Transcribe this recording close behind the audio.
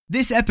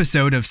This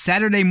episode of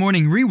Saturday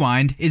Morning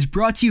Rewind is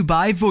brought to you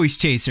by Voice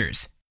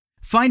Chasers.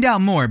 Find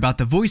out more about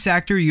the voice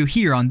actor you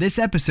hear on this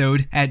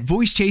episode at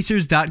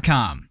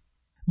voicechasers.com.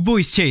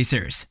 Voice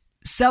Chasers,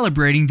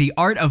 celebrating the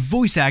art of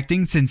voice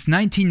acting since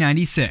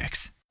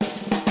 1996.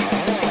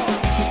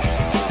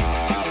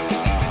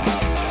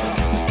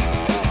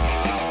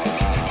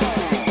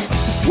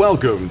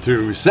 Welcome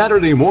to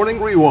Saturday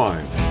Morning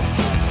Rewind,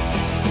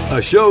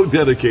 a show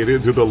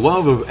dedicated to the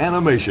love of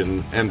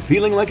animation and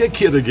feeling like a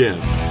kid again.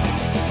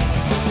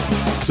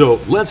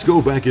 So let's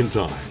go back in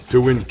time to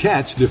when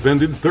cats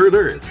defended Third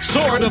Earth.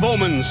 Sword of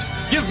omens,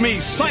 give me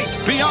sight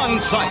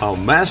beyond sight. A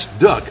masked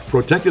duck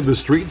protected the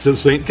streets of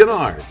St.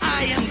 Canard.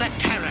 I am the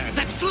terror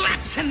that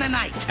flaps in the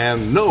night.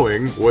 And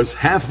knowing was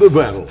half the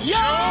battle.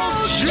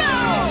 Yo,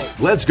 Joe!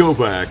 Let's go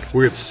back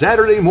with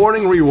Saturday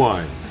Morning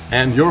Rewind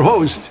and your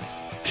host,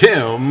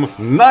 Tim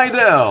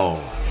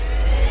Nidell.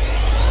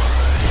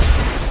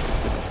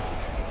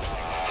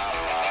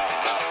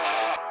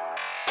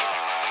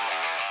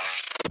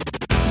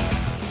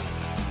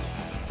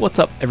 What's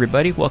up,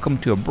 everybody? Welcome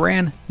to a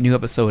brand new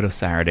episode of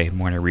Saturday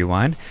Morning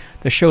Rewind,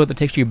 the show that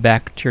takes you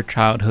back to your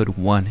childhood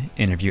one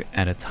interview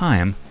at a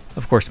time.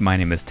 Of course, my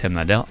name is Tim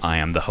Nidell. I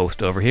am the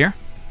host over here.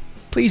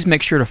 Please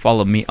make sure to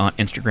follow me on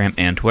Instagram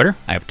and Twitter.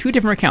 I have two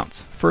different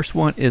accounts. First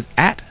one is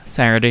at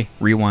Saturday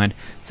Rewind.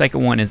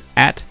 Second one is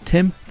at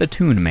Tim the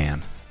Toon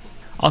Man.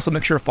 Also,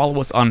 make sure to follow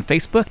us on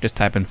Facebook. Just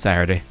type in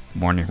Saturday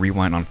Morning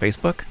Rewind on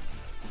Facebook.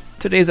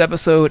 Today's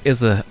episode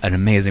is an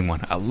amazing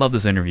one. I love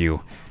this interview.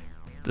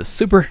 The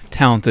super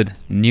talented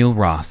Neil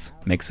Ross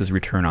makes his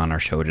return on our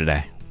show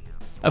today.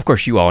 Of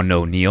course, you all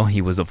know Neil. He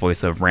was the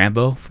voice of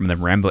Rambo from the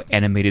Rambo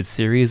animated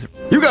series.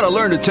 You gotta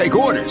learn to take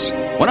orders.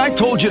 When I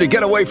told you to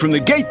get away from the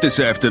gate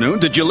this afternoon,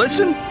 did you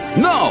listen?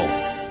 No!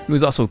 He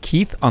was also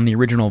Keith on the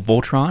original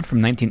Voltron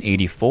from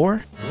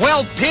 1984.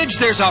 Well, Pidge,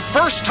 there's a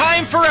first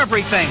time for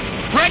everything.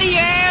 Ready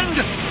and...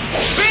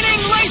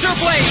 spinning laser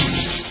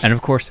blades! And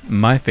of course,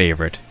 my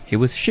favorite, he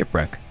was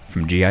Shipwreck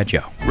from G.I.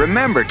 Joe.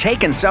 Remember,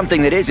 taking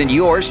something that isn't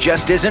yours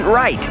just isn't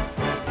right.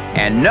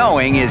 And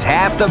knowing is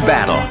half the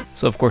battle.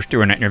 So of course,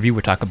 during our interview,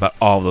 we talk about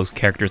all those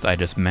characters I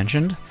just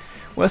mentioned.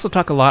 We also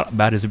talk a lot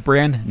about his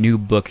brand new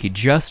book he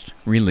just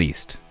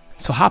released.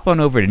 So hop on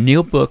over to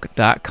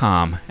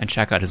neilbook.com and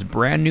check out his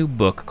brand new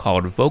book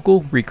called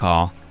Vocal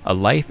Recall, A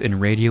Life in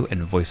Radio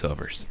and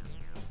Voiceovers.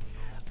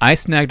 I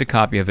snagged a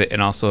copy of it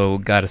and also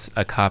got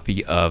a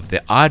copy of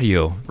the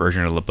audio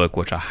version of the book,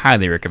 which I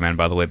highly recommend,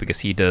 by the way, because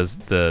he does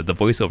the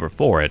voiceover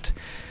for it.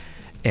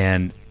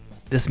 And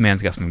this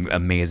man's got some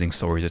amazing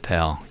stories to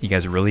tell. You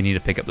guys really need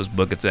to pick up this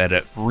book. It's at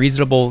a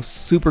reasonable,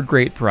 super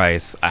great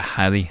price. I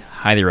highly,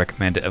 highly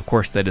recommend it. Of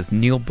course, that is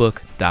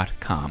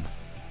neilbook.com.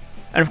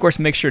 And of course,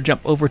 make sure to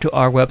jump over to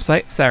our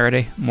website,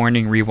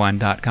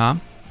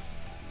 SaturdayMorningRewind.com.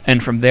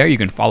 And from there, you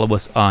can follow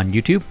us on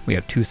YouTube. We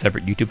have two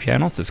separate YouTube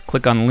channels. Just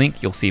click on the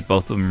link. You'll see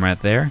both of them right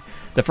there.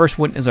 The first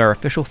one is our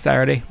official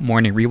Saturday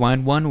Morning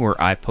Rewind one, where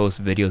I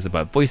post videos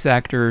about voice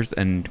actors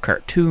and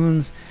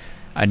cartoons.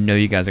 I know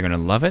you guys are going to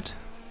love it.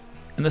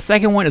 And the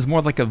second one is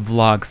more like a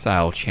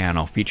vlog-style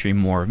channel featuring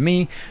more of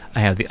me.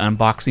 I have the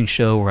unboxing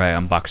show where I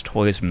unbox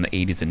toys from the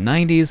 80s and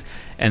 90s.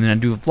 And then I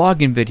do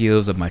vlogging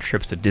videos of my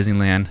trips to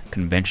Disneyland,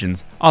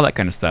 conventions, all that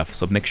kind of stuff.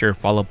 So make sure to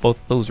follow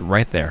both of those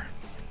right there.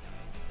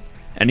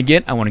 And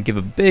again, I want to give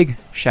a big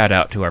shout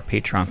out to our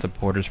Patreon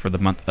supporters for the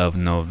month of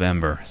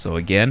November. So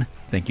again,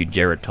 thank you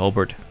Jared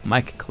Tolbert,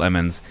 Mike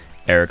Clemens,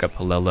 Erica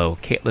Palello,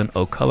 Caitlin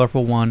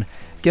O'Colorful One,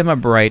 Gemma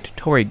Bright,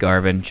 Tori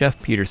Garvin,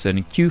 Jeff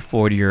Peterson, Q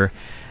Fortier,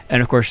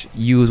 and of course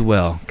you as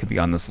well could be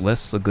on this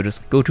list. So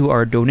go to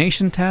our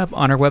donation tab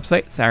on our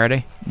website,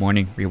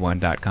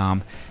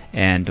 SaturdayMorningRewind.com,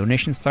 and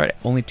donations start at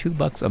only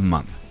 $2 a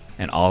month,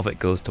 and all of it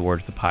goes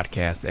towards the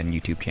podcast and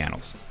YouTube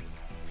channels.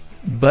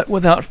 But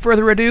without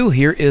further ado,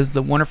 here is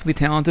the wonderfully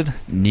talented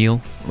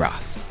Neil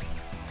Ross.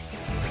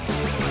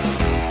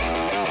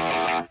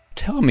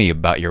 Tell me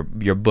about your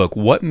book.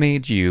 What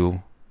made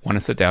you want to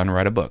sit down and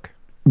write a book?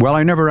 Well,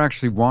 I never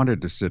actually wanted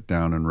to sit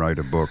down and write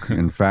a book.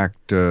 In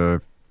fact,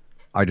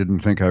 I didn't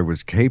think I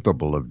was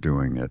capable of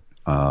doing it.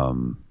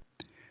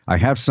 I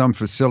have some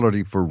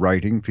facility for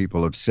writing.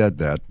 People have said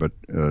that, but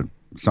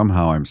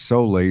somehow I'm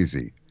so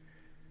lazy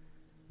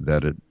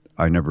that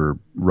I never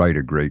write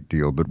a great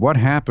deal. But what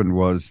happened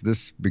was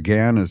this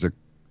began as a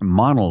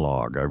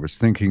monologue. I was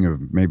thinking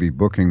of maybe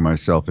booking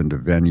myself into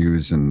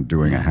venues and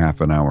doing a half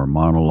an hour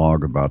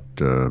monologue about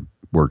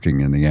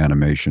working in the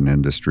animation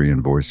industry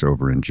and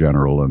voiceover in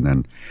general. And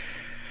then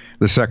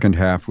the second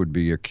half would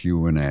be a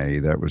Q&A.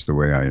 That was the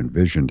way I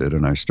envisioned it.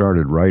 And I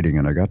started writing,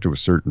 and I got to a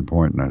certain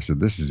point and I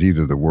said, this is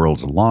either the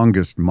world's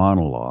longest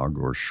monologue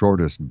or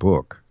shortest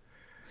book.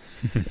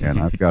 And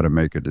I've got to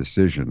make a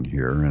decision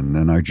here. And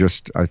then I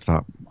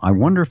thought, I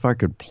wonder if I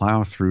could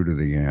plow through to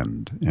the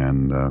end.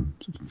 And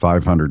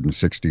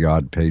 560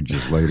 odd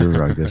pages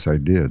later, I guess I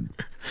did.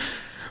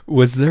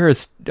 Was there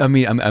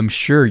I'm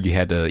sure you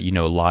had to,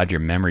 log your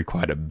memory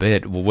quite a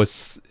bit.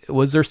 Was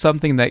there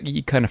something that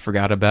you kind of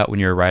forgot about when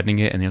you were writing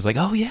it and it was like,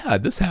 oh yeah,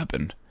 this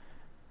happened?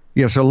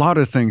 Yes, a lot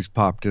of things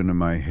popped into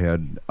my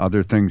head.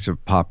 Other things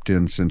have popped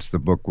in since the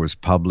book was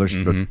published,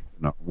 Mm-hmm.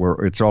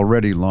 but it's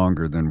already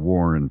longer than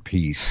War and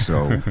Peace,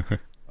 so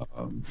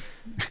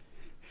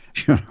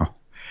you know.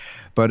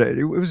 But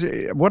it was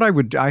what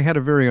I had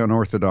a very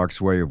unorthodox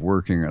way of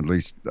working, at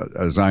least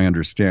as I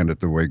understand it,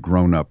 the way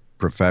grown-up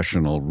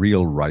professional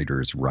real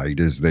writers write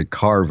is they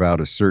carve out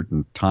a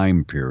certain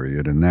time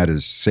period, and that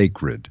is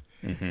sacred.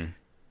 Mm-hmm.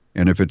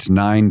 And if it's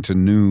 9 to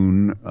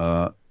noon,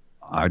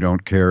 I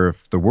don't care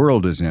if the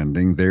world is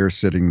ending. They're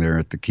sitting there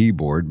at the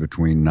keyboard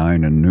between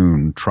 9 and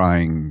noon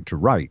trying to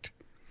write.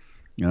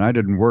 And I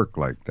didn't work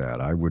like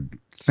that. I would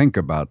think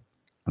about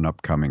an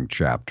upcoming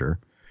chapter.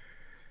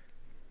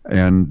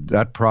 And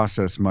that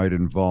process might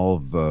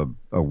involve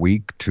a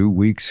week, 2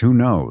 weeks, who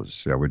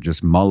knows? I would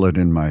just mull it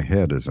in my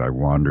head as I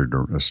wandered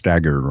or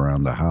staggered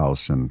around the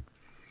house. And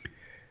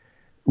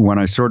when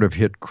I sort of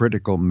hit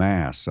critical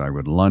mass, I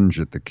would lunge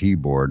at the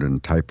keyboard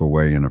and type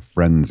away in a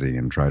frenzy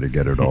and try to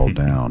get it all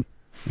down.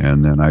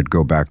 And then I'd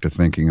go back to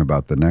thinking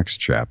about the next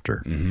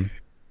chapter. Mm-hmm.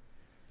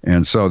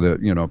 And so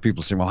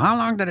people say, well, how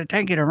long did it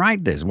take you to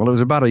write this? Well, it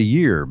was about a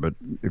year. But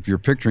if you're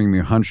picturing me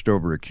hunched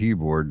over a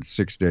keyboard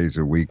 6 days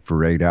a week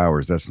for 8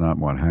 hours, that's not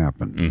what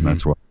happened. Mm-hmm. And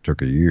that's why it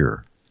took a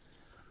year.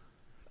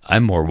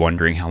 I'm more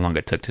wondering how long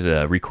it took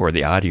to record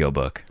the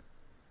audiobook.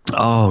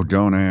 Oh,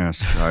 don't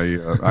ask. I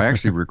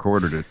actually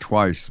recorded it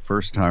twice. The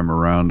first time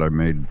around, I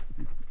made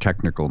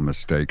technical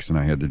mistakes, and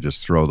I had to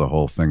just throw the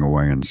whole thing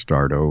away and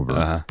start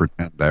over,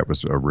 pretend that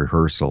was a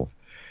rehearsal.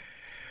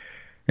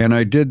 And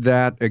I did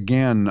that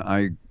again.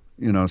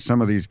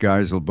 Some of these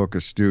guys will book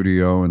a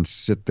studio and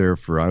sit there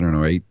for,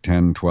 8,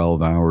 10,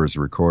 12 hours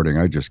recording.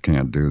 I just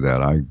can't do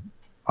that.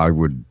 I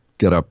would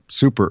get up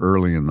super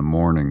early in the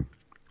morning,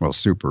 well,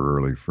 super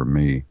early for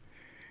me,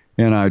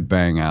 and I'd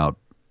bang out,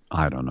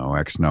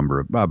 X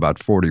number,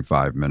 about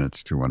 45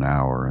 minutes to an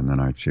hour, and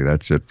then I'd say,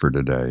 that's it for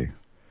today.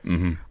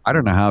 Mm-hmm. I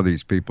don't know how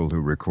these people who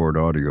record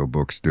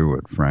audiobooks do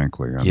it,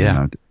 frankly. I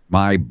mean,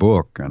 my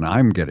book, and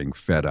I'm getting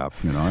fed up.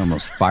 I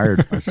almost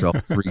fired myself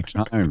 3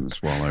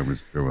 times while I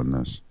was doing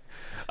this.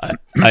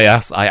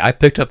 I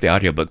picked up the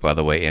audiobook, by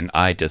the way, and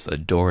I just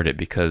adored it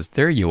because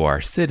there you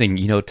are sitting,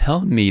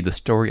 telling me the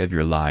story of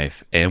your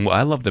life. And what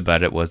I loved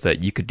about it was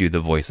that you could do the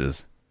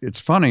voices. It's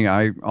funny.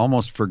 I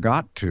almost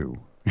forgot to.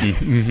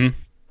 Mm-hmm.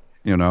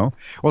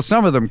 Well,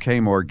 some of them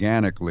came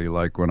organically,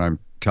 like when I'm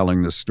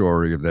telling the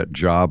story of that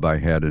job I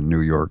had in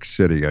New York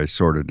City. I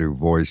sort of do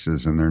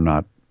voices, and they're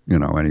not,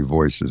 any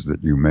voices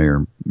that you may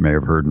or may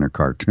have heard in a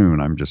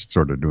cartoon. I'm just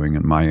sort of doing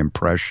my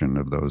impression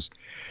of those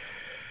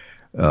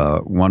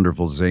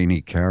wonderful zany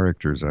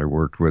characters I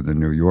worked with in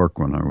New York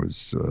when I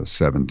was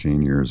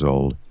 17 years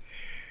old.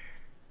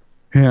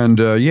 And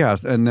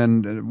and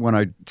then when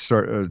I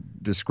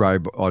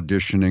describe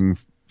auditioning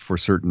for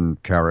certain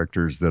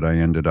characters that I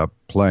ended up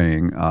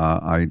playing,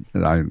 I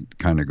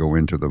kind of go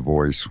into the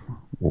voice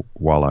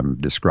while I'm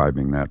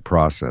describing that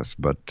process.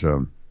 But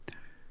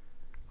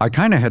I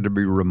kind of had to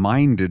be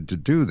reminded to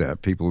do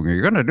that. People,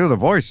 you're going to do the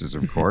voices,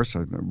 of course.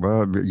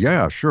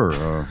 Yeah,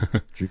 sure.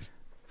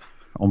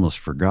 Almost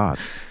forgot.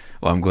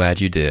 Well, I'm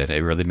glad you did.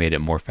 It really made it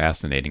more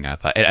fascinating, I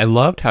thought. And I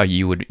loved how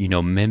you would,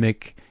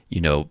 mimic,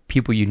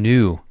 people you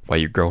knew while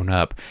you're growing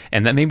up.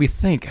 And that made me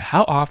think,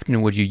 how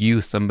often would you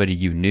use somebody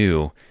you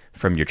knew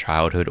from your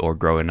childhood or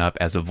growing up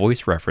as a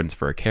voice reference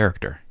for a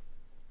character?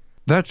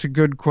 That's a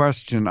good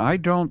question. I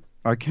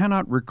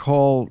cannot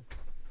recall.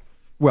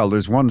 Well,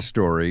 there's one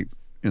story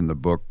in the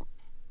book.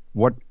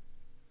 What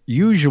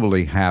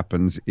usually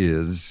happens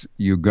is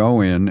you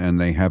go in and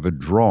they have a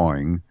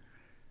drawing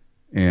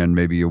and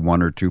maybe a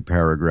 1 or 2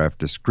 paragraph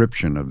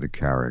description of the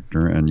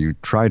character, and you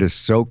try to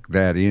soak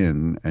that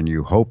in, and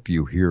you hope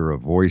you hear a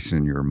voice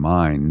in your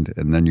mind,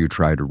 and then you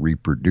try to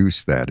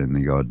reproduce that in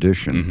the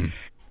audition. Mm-hmm.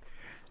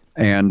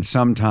 And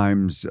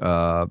sometimes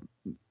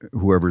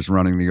whoever's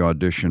running the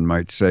audition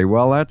might say,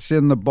 well, that's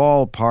in the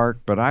ballpark,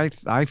 but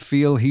I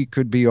feel he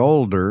could be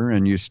older,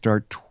 and you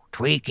start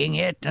tweaking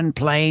it and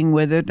playing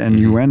with it, and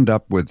you end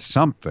up with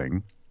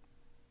something.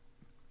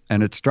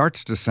 And it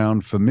starts to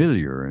sound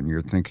familiar, and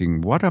you're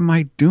thinking, what am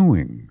I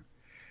doing?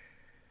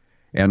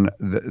 And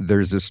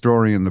there's a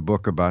story in the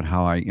book about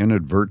how I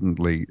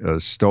inadvertently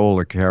stole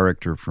a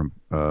character from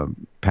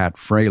Pat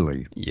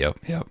Fraley. Yep.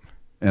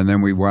 And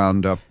then we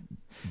wound up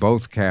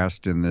both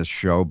cast in this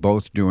show,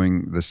 both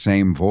doing the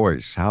same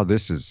voice. How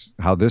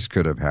this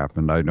could have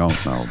happened, I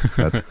don't know.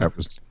 That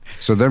was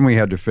so. Then we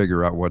had to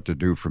figure out what to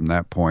do from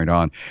that point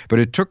on. But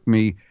it took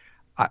me.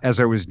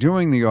 As I was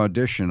doing the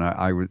audition,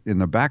 I was in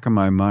the back of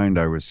my mind,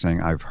 I was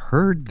saying, I've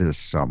heard this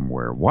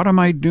somewhere. What am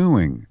I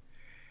doing?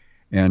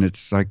 And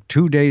it's like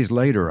 2 days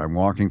later, I'm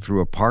walking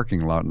through a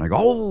parking lot, and I go,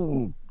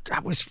 oh,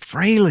 that was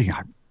Fraley.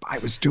 I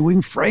was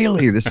doing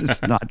Fraley. This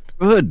is not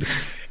good.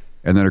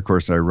 And then, of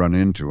course, I run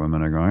into him,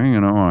 and I go, hey,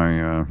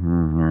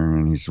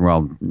 and he says,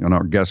 well,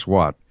 guess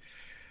what?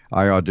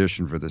 I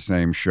auditioned for the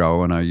same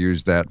show, and I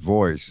used that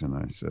voice. And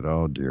I said,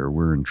 oh, dear,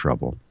 we're in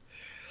trouble.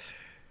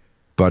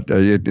 But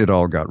it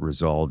all got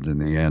resolved in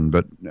the end.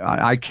 But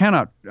I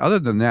cannot, other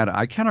than that,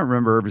 I cannot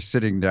remember ever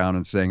sitting down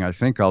and saying, I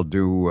think I'll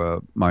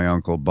do my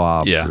Uncle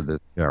Bob for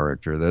this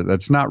character.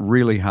 That's not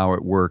really how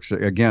it works.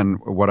 Again,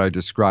 what I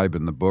describe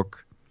in the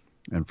book,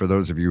 and for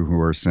those of you who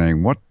are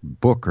saying, what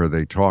book are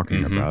they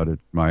talking about?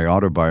 It's my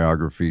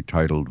autobiography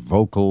titled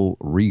Vocal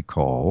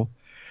Recall,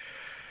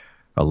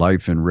 A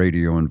Life in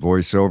Radio and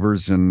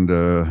Voiceovers. And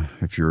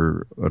if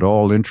you're at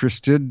all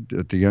interested,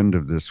 at the end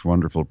of this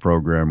wonderful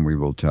program, we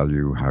will tell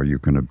you how you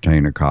can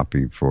obtain a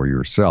copy for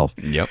yourself.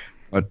 Yep.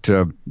 But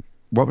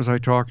what was I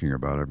talking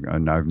about?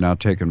 I've now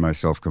taken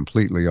myself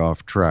completely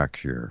off track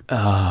here.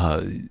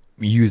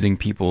 Using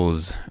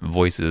people's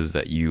voices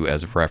that you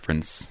as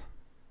reference.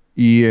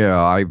 Yeah,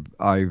 I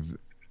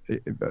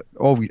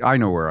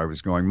know where I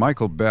was going.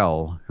 Michael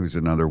Bell, who's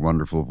another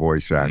wonderful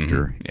voice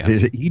actor,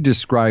 yes. He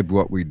described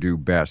what we do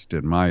best,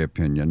 in my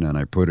opinion, and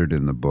I put it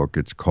in the book.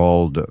 It's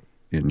called,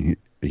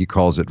 he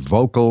calls it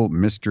Vocal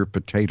Mr.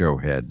 Potato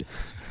Head.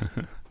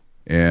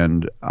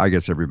 And I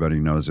guess everybody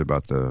knows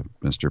about the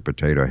Mr.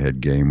 Potato Head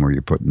game where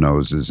you put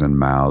noses and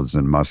mouths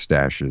and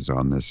mustaches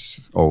on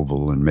this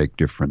oval and make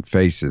different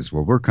faces.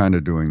 Well, we're kind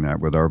of doing that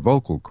with our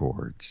vocal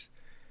cords.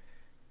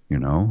 You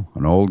know,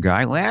 an old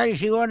guy. Well, is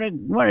he one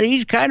of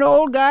these kind of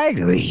old guys?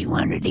 Or is he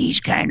one of these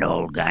kind of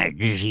old guys?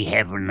 Does he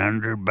have an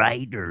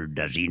underbite or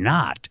does he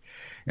not?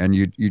 And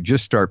you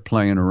just start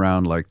playing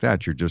around like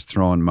that. You're just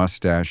throwing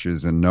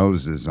mustaches and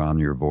noses on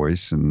your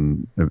voice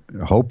and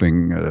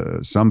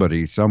hoping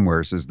somebody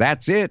somewhere says,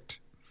 that's it.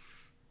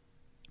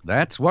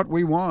 That's what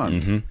we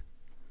want.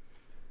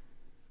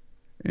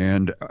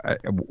 And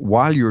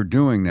while you're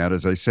doing that,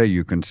 as I say,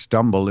 you can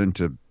stumble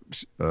into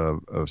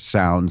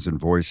sounds and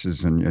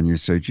voices, and you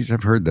say, geez,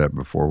 I've heard that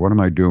before. What am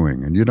I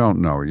doing? And you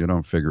don't know. You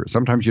don't figure it.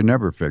 Sometimes you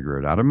never figure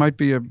it out. It might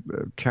be a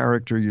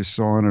character you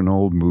saw in an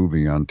old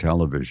movie on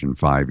television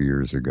 5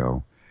 years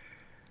ago,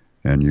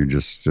 and you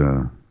just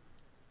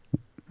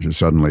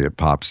suddenly it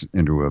pops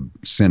into a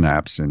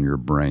synapse in your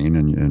brain,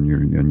 and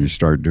you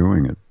start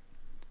doing it.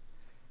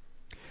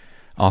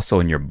 Also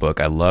in your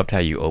book, I loved how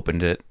you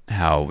opened it,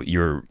 how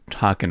you're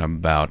talking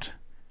about,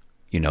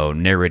 you know,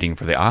 narrating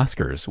for the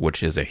Oscars,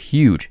 which is a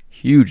huge,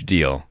 huge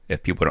deal.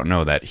 If people don't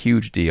know that,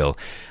 huge deal.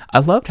 I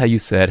loved how you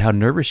said how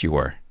nervous you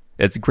were.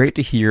 It's great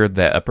to hear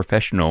that a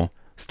professional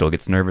still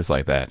gets nervous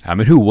like that. I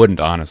mean, who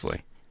wouldn't,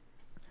 honestly?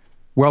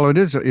 Well, it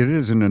is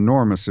an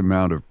enormous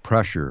amount of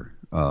pressure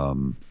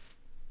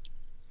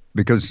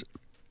because,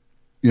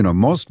 you know,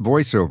 most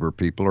voiceover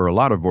people, or a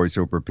lot of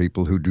voiceover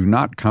people who do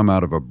not come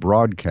out of a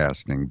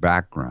broadcasting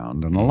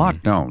background, and a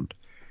lot don't,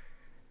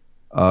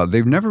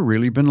 they've never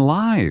really been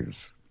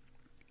live.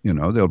 You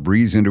know, they'll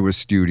breeze into a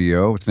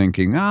studio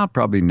thinking, I'll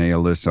probably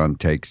nail this on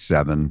take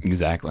 7.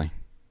 Exactly.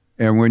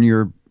 And when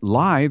you're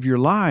live, you're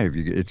live.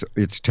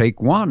 It's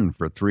take 1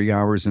 for 3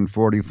 hours and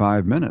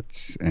 45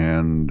 minutes.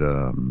 And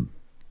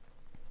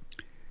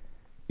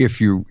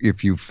if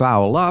you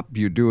foul up,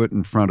 you do it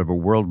in front of a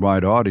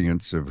worldwide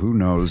audience of who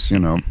knows,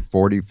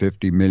 40,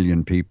 50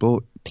 million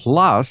people,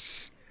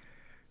 plus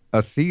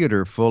a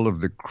theater full of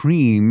the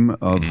cream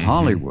of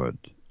Hollywood.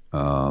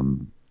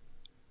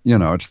 You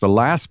know, it's the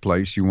last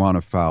place you want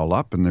to foul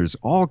up, and there's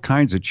all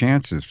kinds of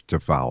chances to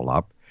foul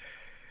up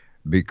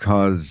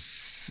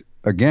because,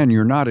 again,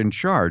 you're not in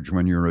charge.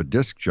 When you're a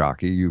disc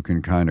jockey, you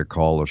can kind of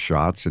call the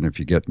shots, and if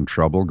you get in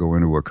trouble, go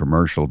into a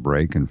commercial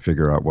break and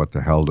figure out what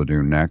the hell to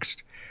do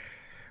next.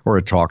 Or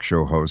a talk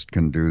show host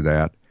can do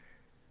that.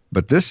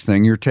 But this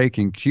thing, you're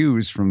taking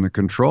cues from the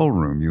control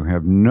room. You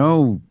have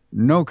no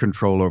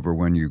control over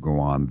when you go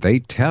on. They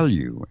tell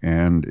you,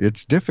 and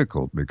it's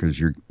difficult because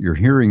you're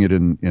hearing it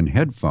in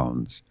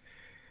headphones.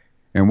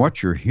 And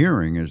what you're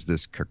hearing is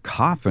this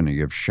cacophony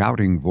of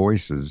shouting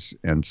voices,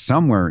 and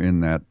somewhere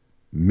in that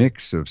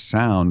mix of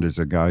sound is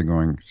a guy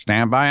going,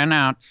 stand by,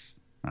 announce,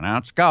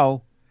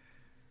 go.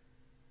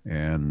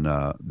 And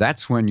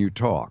that's when you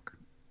talk.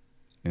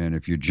 And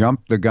if you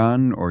jump the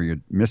gun or you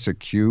miss a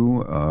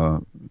cue,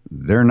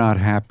 they're not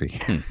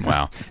happy.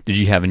 Wow. Did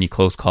you have any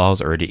close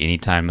calls or any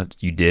time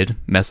you did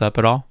mess up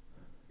at all?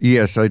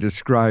 Yes, I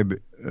describe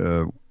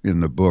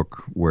in the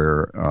book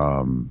where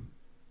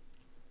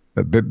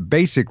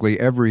basically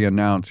every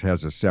announce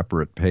has a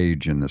separate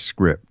page in the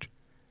script.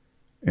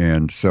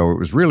 And so it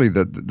was really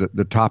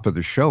the top of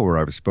the show where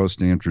I was supposed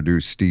to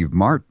introduce Steve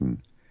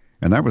Martin.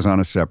 And that was on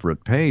a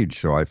separate page,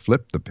 so I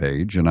flipped the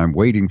page, and I'm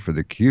waiting for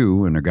the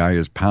cue, and a guy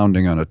is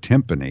pounding on a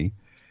timpani.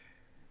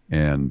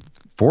 And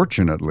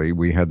fortunately,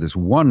 we had this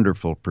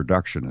wonderful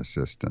production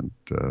assistant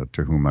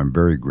to whom I'm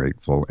very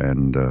grateful.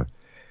 And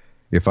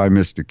if I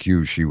missed a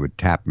cue, she would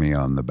tap me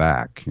on the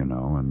back,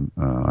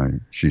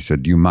 and she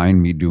said, do you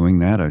mind me doing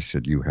that? I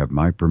said, you have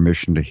my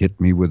permission to hit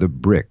me with a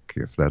brick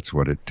if that's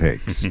what it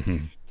takes.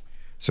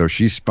 So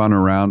she spun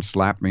around,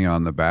 slapped me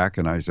on the back,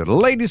 and I said,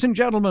 ladies and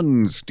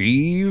gentlemen,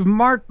 Steve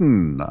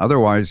Martin.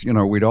 Otherwise,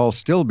 we'd all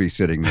still be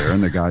sitting there,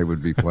 and the guy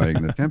would be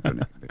playing the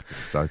timpani.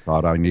 Because I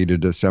thought I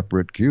needed a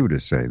separate cue to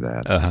say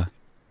that. Uh-huh.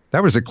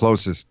 That was the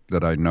closest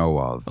that I know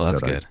of. Well, that's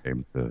good. I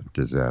came to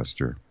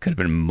disaster. Could have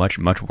been much,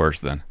 much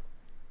worse then.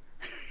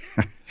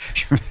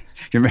 You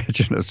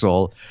imagine us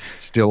all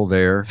still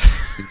there,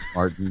 Steve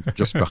Martin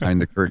just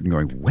behind the curtain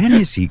going, when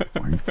is he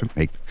going to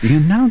make the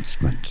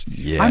announcement?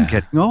 Yeah. I'm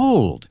getting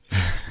old.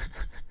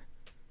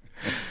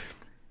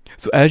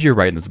 So as you're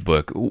writing this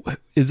book,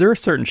 is there a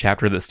certain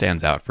chapter that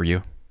stands out for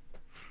you?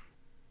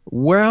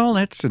 Well,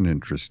 that's an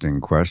interesting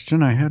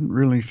question. I hadn't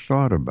really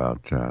thought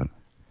about that.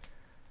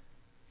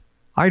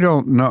 I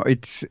don't know.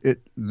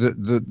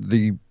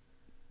 The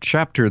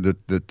chapter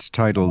that's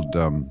titled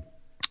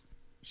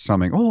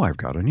summing. Oh, I've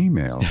got an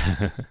email.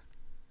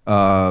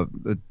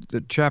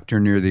 The chapter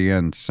near the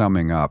end,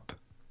 summing up.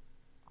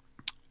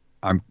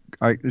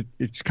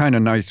 It's kind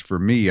of nice for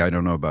me. I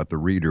don't know about the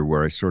reader,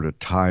 where I sort of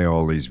tie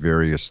all these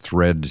various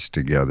threads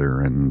together,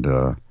 and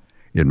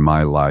in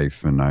my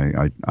life, and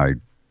I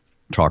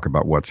talk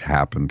about what's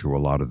happened to a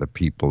lot of the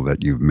people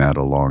that you've met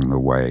along the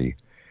way.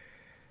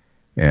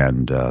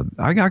 And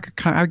I got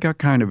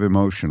kind of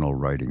emotional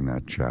writing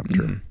that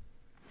chapter,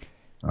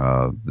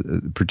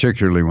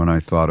 particularly when I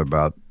thought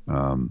about,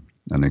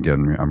 and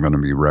again, I'm going to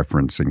be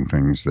referencing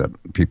things that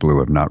people who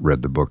have not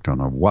read the book don't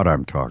know what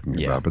I'm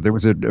talking about. But there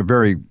was a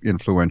very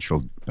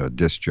influential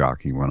disc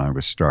jockey when I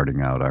was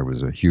starting out. I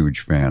was a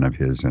huge fan of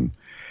his and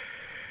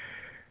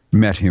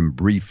met him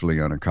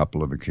briefly on a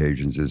couple of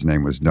occasions. His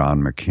name was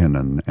Don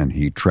McKinnon, and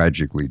he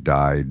tragically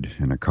died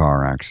in a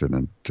car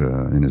accident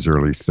in his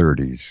early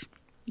 30s.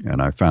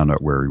 And I found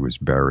out where he was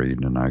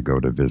buried, and I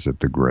go to visit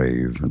the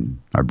grave, and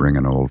I bring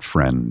an old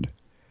friend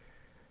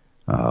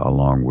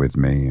along with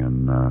me,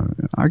 and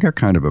I got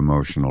kind of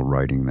emotional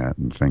writing that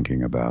and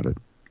thinking about it.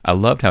 I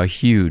loved how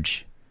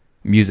huge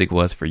music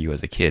was for you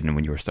as a kid and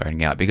when you were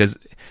starting out, because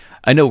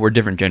I know we're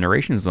different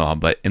generations and all,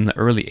 but in the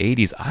early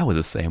 80s, I was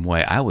the same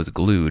way. I was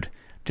glued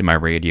to my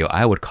radio.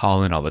 I would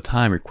call in all the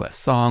time, request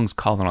songs,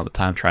 call in all the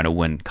time, trying to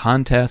win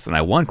contests, and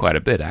I won quite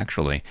a bit,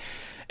 actually.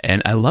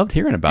 And I loved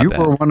hearing about that.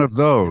 You were one of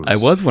those. I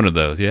was one of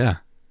those, yeah.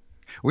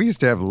 We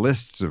used to have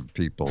lists of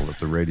people at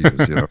the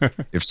radios, you know.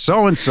 If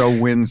so-and-so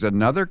wins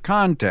another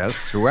contest,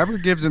 whoever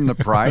gives him the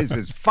prize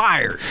is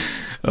fired.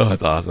 Oh,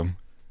 that's awesome.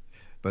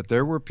 But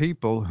there were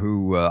people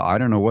who, I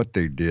don't know what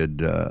they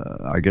did.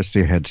 I guess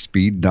they had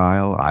speed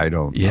dial. I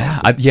don't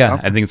know. I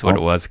think it's what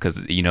it was, because,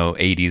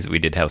 80s, we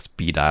did have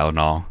speed dial and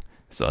all.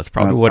 So that's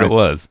probably what it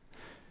was.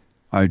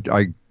 I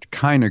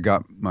kind of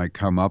got my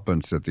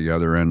comeuppance at the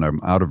other end. I'm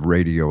out of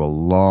radio a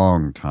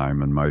long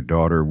time, and my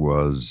daughter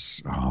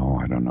was,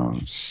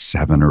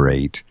 7 or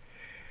 8.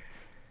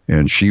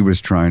 And she was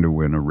trying to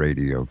win a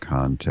radio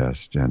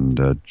contest,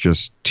 and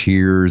just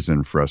tears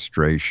and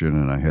frustration.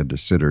 And I had to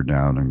sit her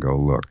down and go,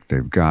 look,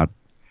 they've got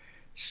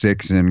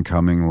 6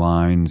 incoming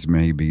lines,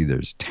 maybe.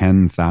 There's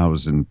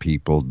 10,000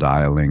 people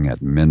dialing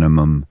at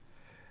minimum.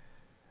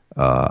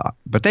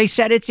 But they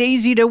said it's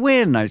easy to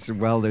win. I said,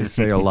 well, they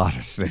say a lot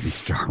of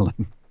things,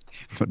 darling.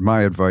 But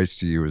my advice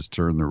to you is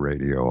turn the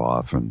radio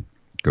off and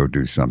go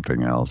do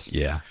something else.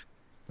 Yeah.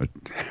 But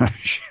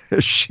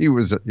she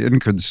was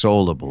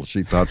inconsolable.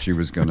 She thought she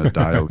was going to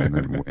dial in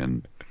and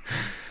win.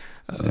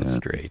 Oh, that's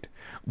great.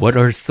 What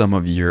are some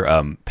of your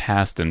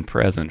past and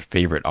present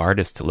favorite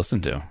artists to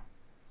listen to?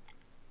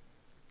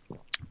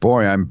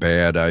 Boy, I'm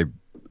bad. I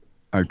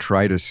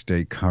try to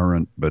stay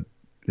current, but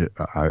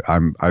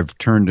I've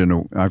turned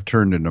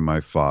into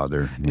my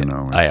father.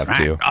 I have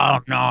too.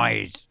 All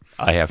noise.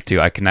 I have too.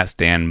 I can't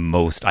stand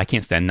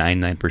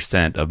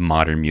 99% of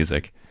modern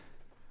music.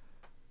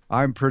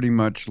 I'm pretty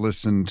much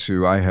listen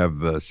to, I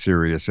have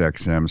Sirius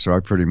XM, so I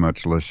pretty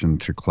much listen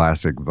to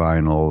classic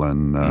vinyl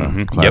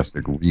and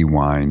classic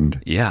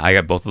rewind. Yeah, I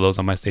got both of those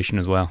on my station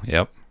as well.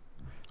 Yep.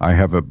 I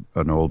have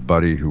an old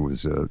buddy who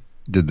was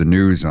did the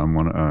news on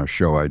one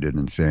show I did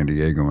in San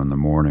Diego in the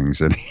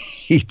mornings, and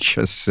he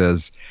just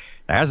says,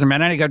 there hasn't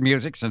been any good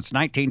music since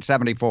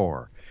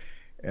 1974.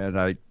 And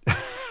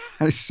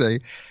I say,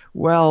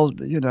 well,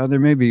 there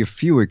may be a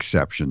few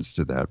exceptions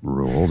to that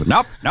rule, but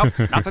nope,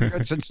 nothing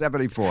good since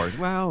 74.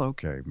 Well,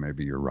 okay,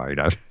 maybe you're right.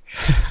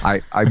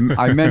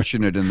 I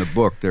mention it in the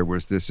book. There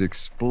was this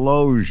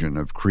explosion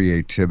of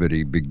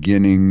creativity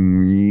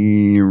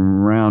beginning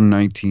around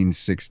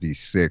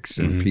 1966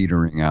 and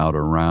petering out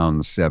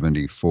around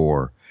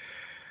 74.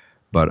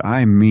 But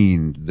I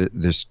mean,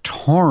 this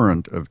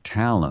torrent of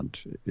talent,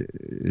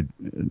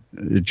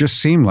 it just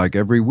seemed like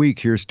every week,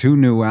 here's 2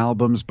 new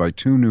albums by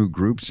 2 new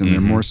groups, and they're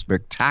more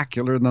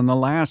spectacular than the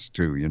last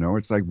 2.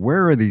 It's like,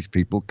 where are these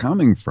people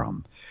coming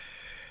from?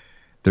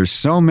 There's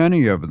so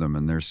many of them,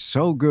 and they're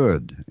so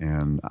good.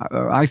 And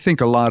I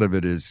think a lot of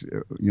it is,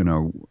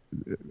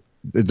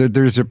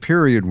 there's a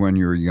period when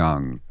you're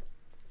young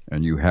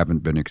and you haven't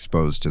been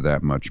exposed to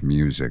that much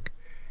music.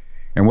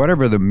 And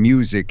whatever the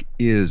music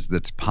is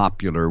that's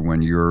popular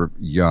when you're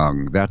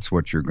young, that's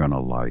what you're going to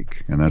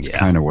like. And that's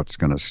kind of what's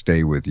going to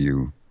stay with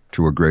you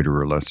to a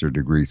greater or lesser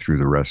degree through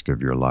the rest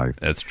of your life.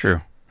 That's true.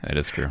 That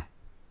is true.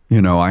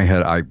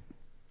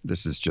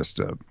 This is just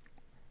a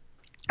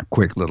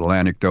quick little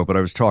anecdote, but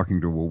I was talking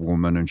to a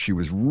woman and she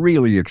was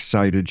really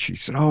excited. She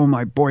said, oh,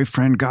 my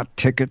boyfriend got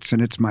tickets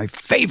and it's my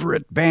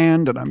favorite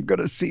band and I'm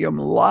going to see them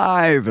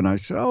live. And I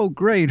said, oh,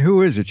 great.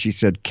 Who is it? She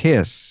said,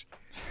 Kiss.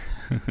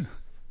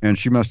 And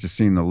she must have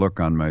seen the look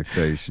on my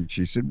face, and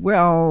she said,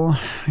 well,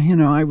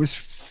 I was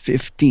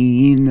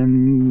 15,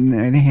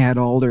 and they had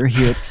all their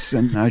hits.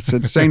 And I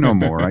said, say no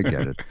more. I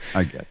get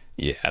it.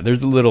 Yeah,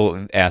 there's a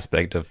little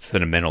aspect of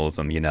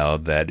sentimentalism,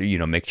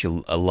 that, makes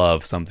you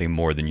love something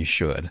more than you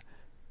should.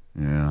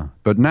 Yeah.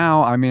 But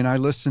now, I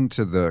listen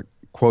to the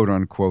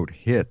quote-unquote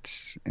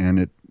hits,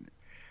 and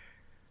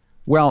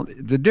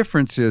the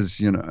difference is,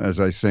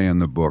 as I say in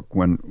the book,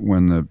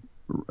 when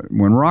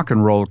rock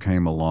and roll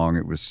came along,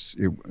 it was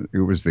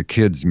the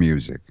kids'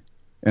 music,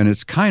 and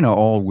it's kind of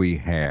all we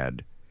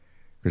had,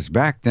 because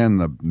back then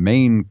the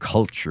main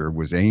culture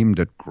was aimed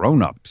at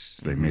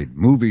grown-ups. They made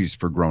movies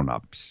for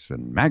grown-ups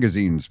and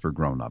magazines for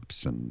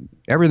grown-ups, and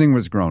everything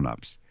was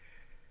grown-ups,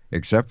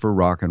 except for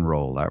rock and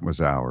roll. That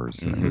was ours,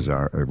 and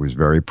it was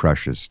very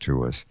precious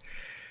to us.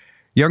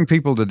 Young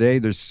people today,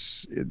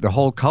 the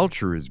whole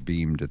culture is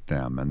beamed at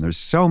them, and there's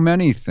so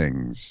many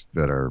things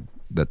that are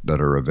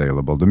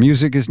available. The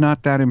music is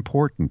not that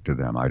important to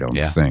them, I don't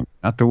think.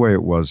 Not the way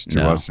it was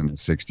to us in the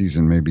 60s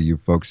and maybe you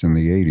folks in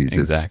the 80s.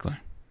 Exactly.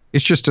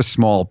 It's just a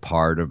small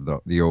part of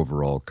the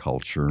overall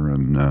culture,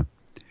 and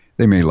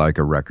they may like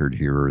a record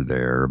here or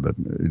there, but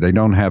they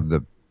don't have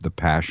the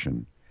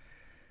passion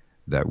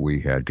that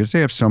we had because they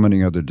have so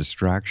many other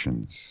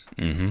distractions.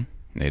 Mm-hmm.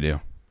 They do.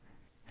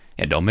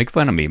 Yeah, don't make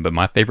fun of me, but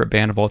my favorite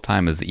band of all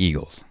time is the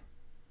Eagles.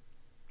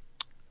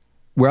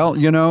 Well,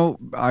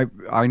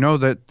 I know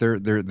that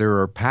there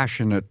are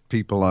passionate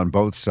people on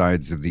both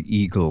sides of the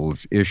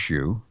Eagles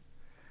issue,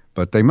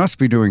 but they must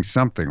be doing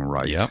something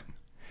right. Yep.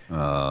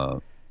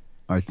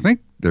 I think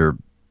they're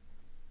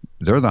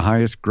the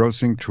highest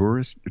grossing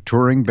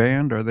touring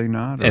band, are they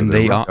not? And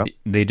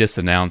they just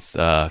announced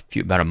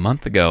about a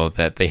month ago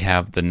that they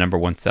have the number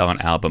one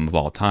selling album of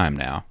all time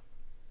now.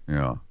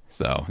 Yeah.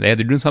 So they're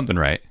doing something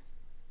right.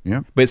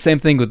 Yeah. But same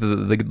thing with the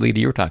lady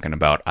you were talking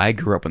about. I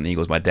grew up on the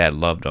Eagles. My dad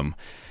loved them.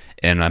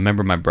 And I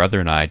remember my brother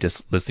and I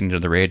just listening to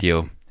the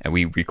radio, and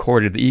we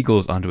recorded the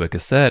Eagles onto a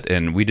cassette,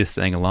 and we just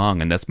sang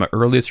along. And that's my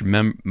earliest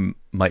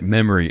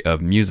memory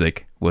of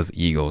music was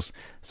the Eagles.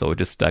 So it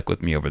just stuck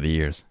with me over the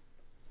years.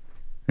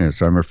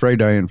 Yes, I'm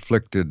afraid I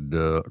inflicted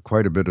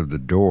quite a bit of the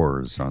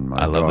Doors on my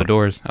daughter. I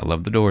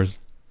love the Doors.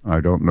 I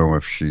don't know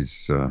if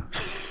she's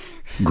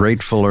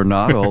grateful or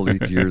not all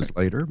these years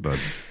later, but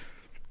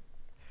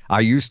I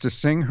used to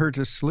sing her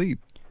to sleep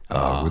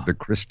with the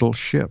Crystal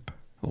Ship.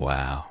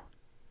 Wow.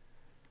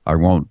 I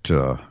won't,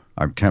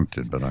 I'm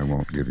tempted, but I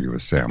won't give you a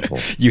sample.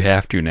 You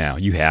have to now.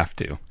 You have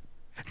to.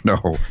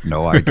 No,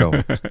 I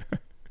don't.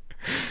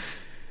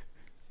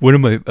 One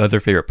of my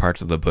other favorite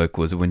parts of the book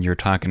was when you're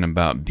talking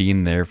about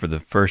being there for the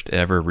first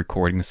ever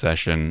recording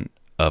session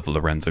of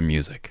Lorenzo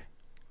Music.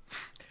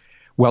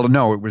 Well,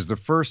 no, it was the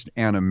first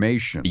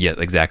animation. Yeah,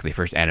 exactly.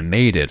 First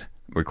animated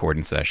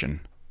recording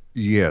session.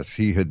 Yes,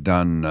 he had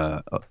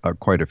done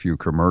quite a few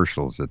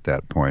commercials at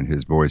that point.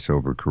 His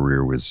voiceover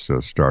career was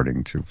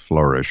starting to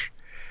flourish.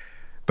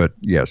 But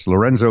yes,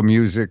 Lorenzo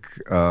Music,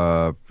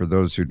 for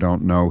those who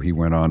don't know, he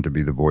went on to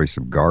be the voice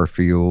of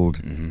Garfield.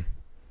 Mm-hmm.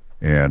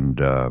 And,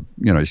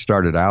 he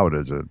started out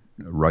as a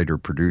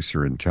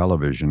writer-producer in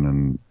television,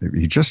 and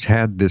he just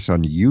had this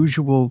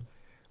unusual,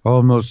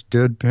 almost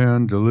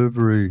deadpan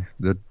delivery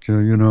that,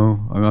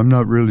 I'm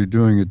not really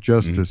doing it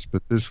justice,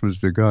 but this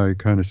was the guy who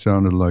kind of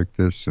sounded like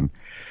this. And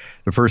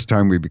the first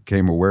time we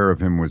became aware of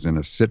him was in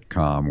a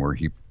sitcom where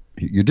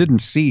you didn't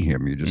see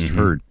him, you just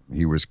heard.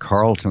 He was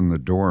Carlton the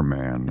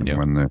doorman. And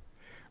when the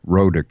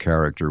Rhoda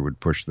character would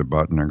push the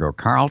button and go,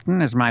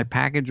 "Carlton, is my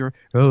package?" Or,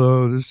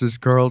 "Hello, this is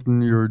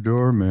Carlton, your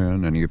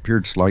doorman." And he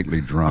appeared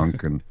slightly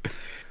drunk. And,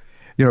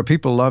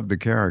 people loved the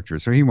character.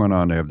 So he went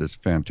on to have this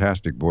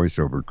fantastic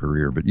voiceover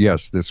career. But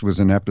yes, this was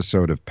an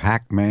episode of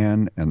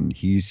Pac-Man, and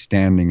he's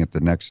standing at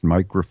the next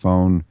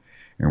microphone,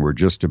 and we're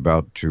just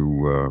about to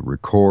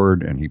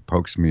record, and he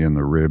pokes me in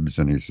the ribs,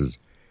 and he says,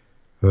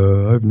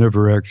 "I've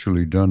never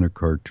actually done a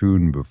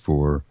cartoon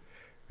before.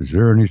 Is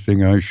there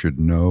anything I should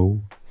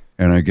know?"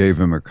 And I gave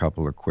him a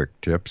couple of quick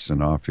tips,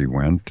 and off he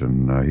went,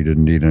 and he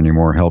didn't need any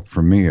more help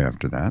from me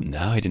after that.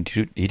 No, he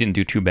didn't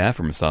do too bad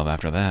for himself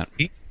after that.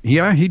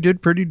 He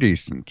did pretty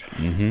decent.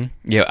 Mm-hmm.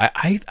 Yeah,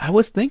 I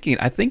was thinking,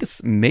 I think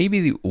it's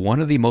maybe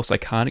one of the most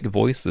iconic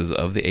voices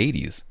of the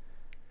 80s.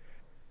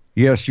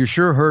 Yes, you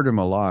sure heard him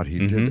a lot.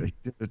 He did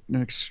an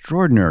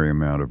extraordinary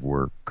amount of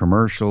work.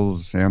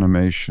 Commercials,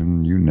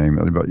 animation, you name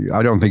it. But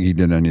I don't think he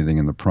did anything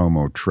in the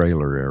promo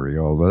trailer area,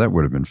 although that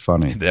would have been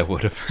funny. That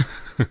would have.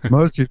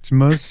 It's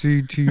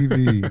must-see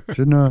TV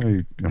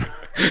tonight.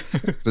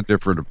 It's a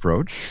different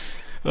approach.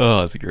 Oh,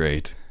 that's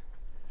great.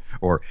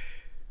 Or,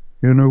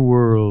 in a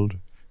world.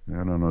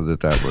 I don't know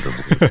that would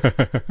have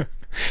worked.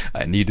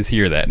 I need to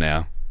hear that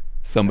now.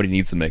 Somebody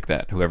needs to make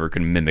that, whoever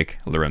can mimic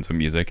Lorenzo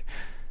Music.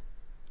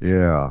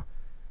 Yeah.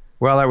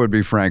 Well, that would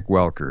be Frank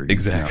Welker.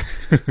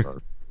 Exactly.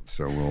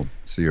 So we'll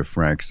see if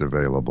Frank's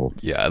available.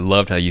 Yeah, I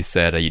loved how you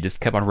said you just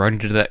kept on running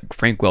to that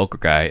Frank Welker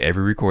guy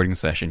every recording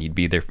session. He'd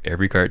be there for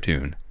every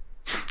cartoon.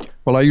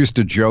 Well, I used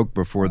to joke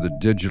before the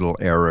digital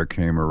era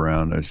came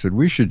around. I said,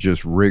 we should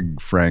just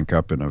rig Frank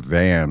up in a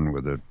van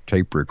with a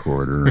tape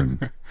recorder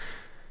and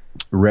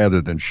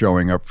rather than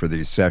showing up for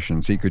these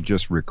sessions, he could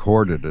just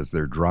record it as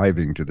they're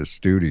driving to the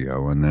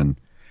studio, and then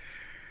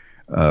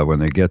when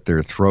they get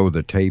there, throw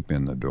the tape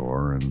in the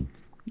door and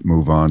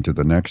move on to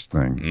the next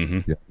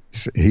thing. Mm-hmm.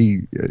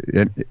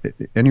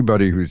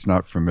 Anybody who's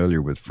not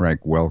familiar with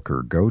Frank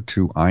Welker, go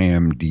to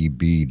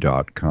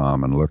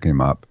imdb.com and look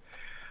him up.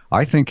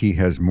 I think he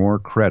has more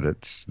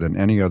credits than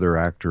any other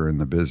actor in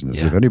the business.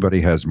 Yeah. If anybody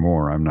has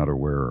more, I'm not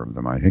aware of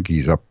them. I think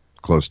he's up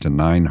close to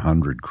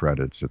 900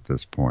 credits at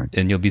this point.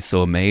 And you'll be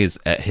so amazed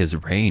at his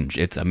range.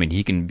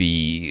 He can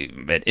be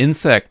an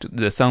insect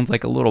that sounds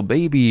like a little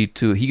baby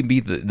he can be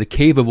the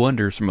Cave of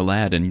Wonders from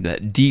Aladdin,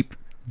 that deep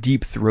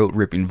throat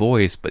ripping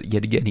voice, but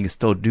yet again he can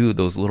still do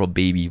those little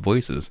baby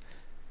voices.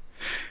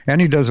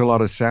 And he does a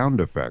lot of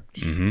sound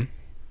effects. Mm-hmm.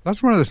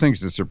 That's one of the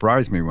things that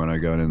surprised me when I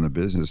got in the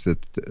business, that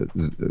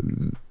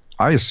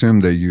I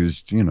assumed they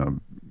used,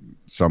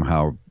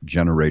 somehow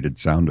generated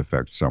sound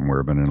effects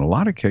somewhere, but in a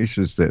lot of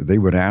cases they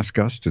would ask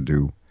us to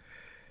do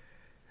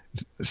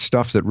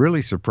stuff that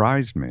really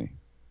surprised me,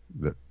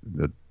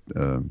 that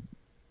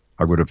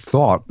I would have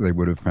thought they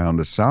would have found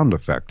a sound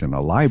effect in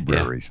a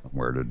library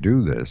somewhere to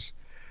do this.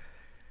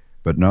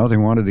 But no, they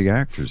wanted the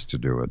actors to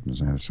do it.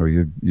 So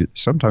you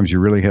sometimes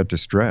you really had to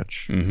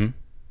stretch. Mm-hmm.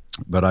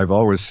 But I've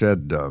always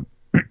said,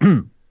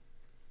 in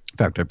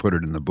fact, I put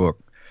it in the book,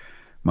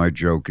 my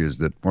joke is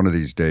that one of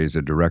these days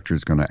a director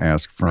is going to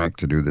ask Frank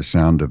to do the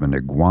sound of an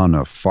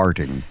iguana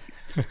farting.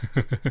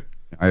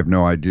 I have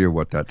no idea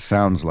what that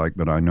sounds like,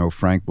 but I know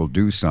Frank will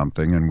do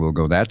something and we'll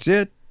go, that's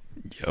it.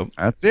 Yep.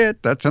 That's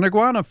it. That's an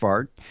iguana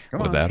fart.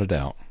 Without a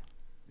doubt.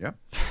 Yep.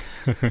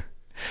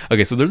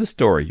 Okay, so there's a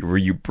story where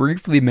you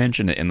briefly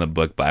mention it in the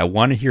book, but I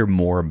want to hear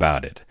more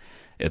about it.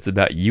 It's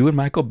about you and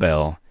Michael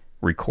Bell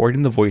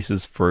recording the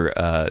voices for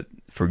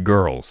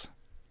girls.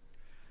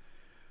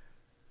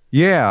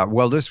 Yeah,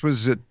 well, this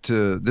was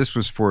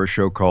for a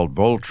show called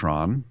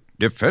Voltron,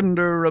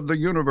 Defender of the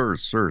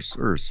Universe,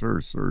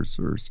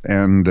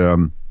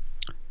 and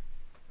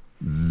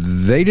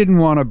they didn't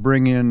want to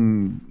bring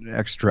in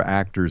extra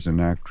actors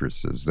and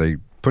actresses. They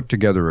put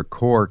together a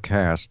core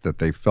cast that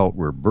they felt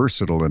were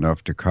versatile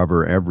enough to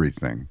cover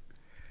everything.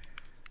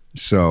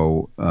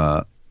 So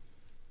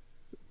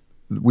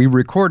we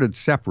recorded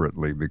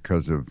separately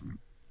because of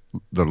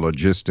the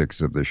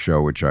logistics of the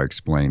show, which I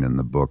explain in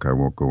the book. I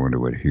won't go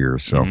into it here.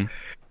 So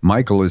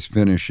Michael is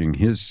finishing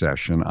his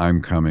session.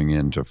 I'm coming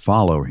in to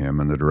follow him,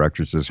 and the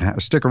director says,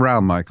 stick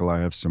around, Michael, I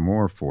have some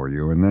more for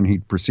you. And then he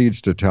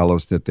proceeds to tell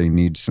us that they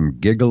need some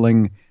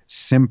giggling,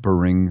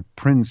 simpering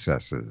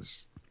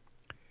princesses.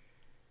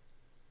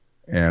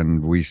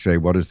 And we say,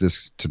 what is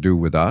this to do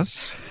with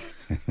us?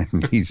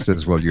 And he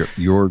says, well,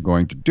 you're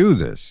going to do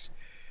this.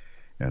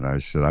 And I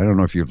said, I don't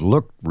know if you've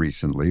looked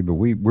recently, but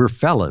we're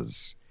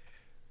fellas.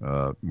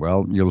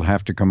 Well, you'll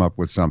have to come up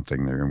with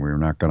something there, and we're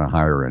not going to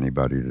hire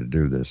anybody to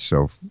do this.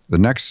 So the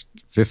next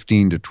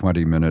 15 to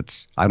 20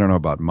 minutes, I don't know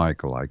about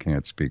Michael, I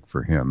can't speak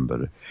for him,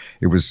 but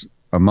it was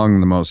among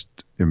the most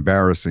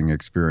embarrassing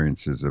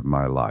experiences of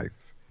my life.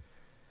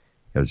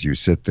 As you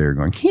sit there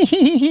going,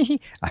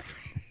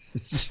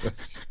 it's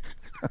just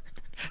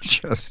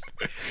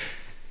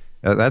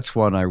that's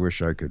one I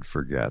wish I could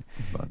forget.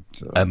 But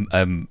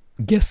I'm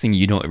guessing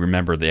you don't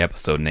remember the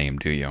episode name,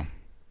 do you?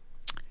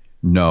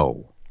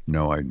 No,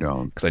 I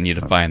don't. Because I need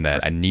to find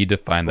that. I need to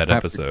find that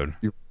episode.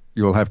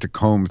 You'll have to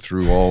comb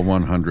through all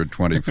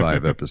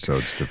 125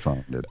 episodes to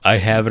find it. I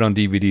have it on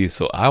DVD,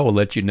 so I will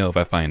let you know if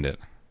I find it.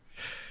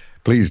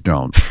 Please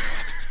don't.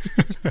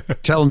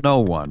 Tell no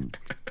one.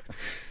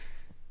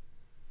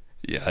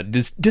 Yeah,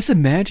 just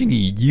imagine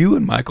you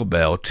and Michael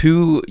Bell,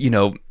 two,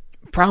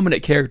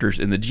 prominent characters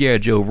in the G.I.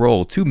 Joe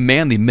role, two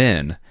manly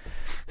men,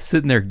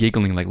 sitting there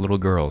giggling like little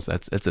girls.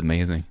 That's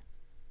amazing.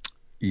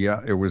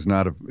 Yeah, it was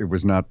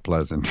not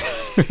pleasant.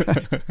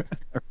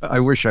 I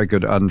wish I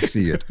could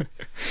unsee it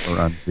or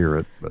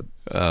unhear it, but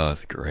oh,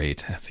 that's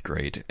great. That's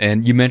great.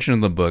 And you mentioned in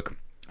the book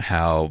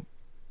how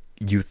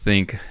you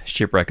think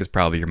Shipwreck is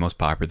probably your most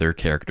popular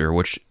character,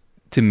 which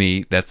to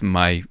me,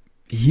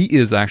 he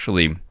is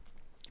actually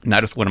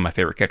not just one of my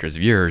favorite characters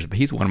of yours, but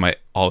he's one of my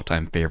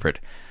all-time favorite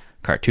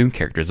cartoon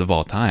characters of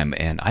all time.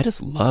 And I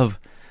just love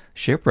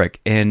Shipwreck.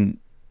 And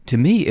to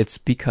me, it's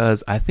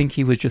because I think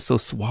he was just so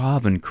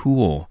suave and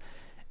cool.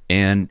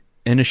 And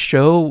in a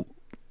show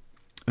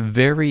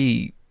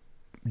very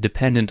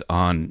dependent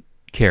on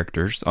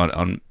characters,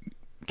 on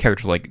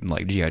characters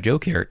like G.I. Joe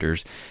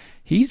characters,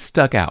 he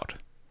stuck out.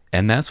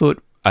 And that's what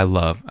I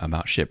love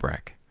about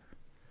Shipwreck.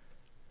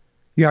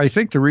 Yeah, I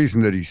think the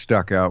reason that he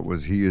stuck out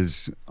was he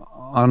is,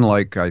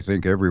 unlike I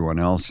think everyone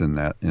else in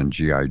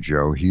G.I.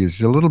 Joe, he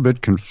is a little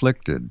bit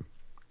conflicted.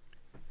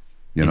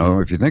 You know,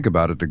 if you think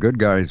about it, the good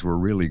guys were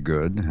really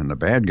good and the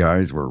bad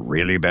guys were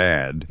really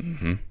bad.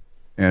 Mm-hmm.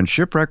 And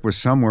Shipwreck was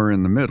somewhere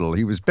in the middle.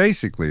 He was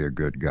basically a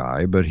good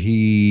guy, but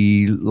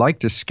he liked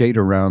to skate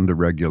around the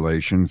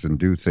regulations and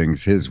do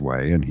things his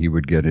way, and he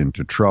would get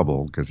into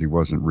trouble because he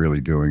wasn't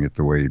really doing it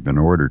the way he'd been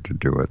ordered to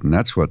do it. And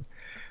that's what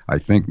I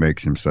think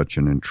makes him such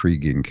an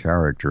intriguing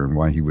character and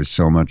why he was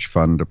so much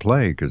fun to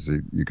play, because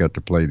you got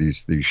to play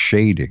these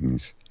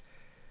shadings.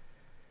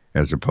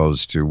 as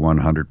opposed to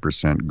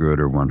 100% good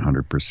or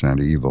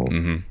 100% evil.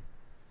 Mm-hmm.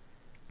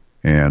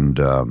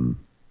 And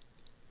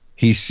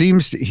he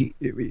seems to...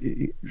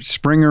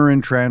 Springer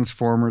in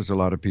Transformers, a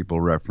lot of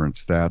people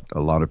reference that.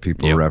 A lot of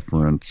people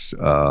reference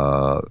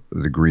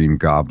the Green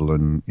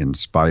Goblin in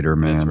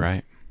Spider-Man. That's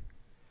right.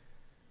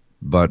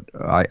 But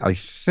I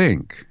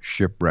think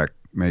Shipwreck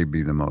may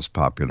be the most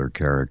popular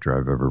character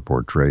I've ever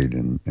portrayed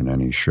in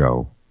any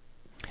show.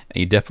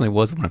 He definitely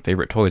was one of my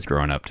favorite toys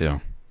growing up too.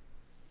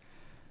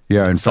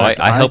 Yeah, in so fact,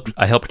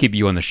 I helped keep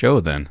you on the show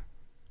then.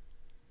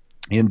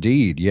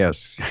 Indeed,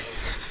 yes.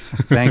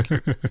 Thank you.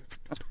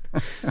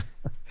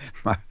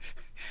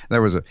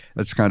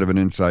 That's kind of an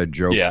inside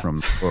joke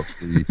from the book.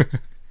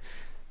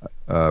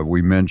 I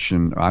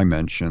mentioned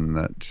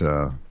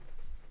that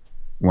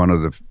one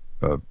of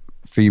the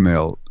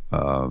female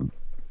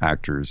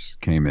actors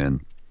came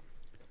in,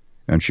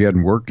 and she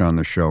hadn't worked on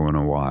the show in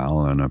a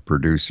while, and a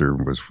producer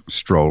was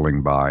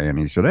strolling by, and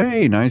he said,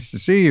 "Hey, nice to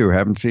see you.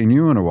 Haven't seen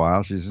you in a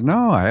while." She says,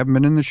 "No, I haven't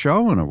been in the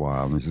show in a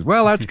while." And he says,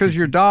 "Well, that's because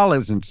your doll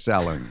isn't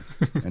selling."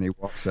 And he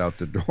walks out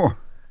the door.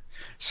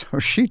 So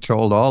she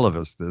told all of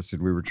us this,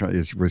 and we were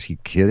trying, was he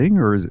kidding,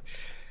 or is it,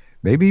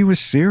 maybe he was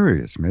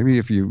serious? Maybe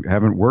if you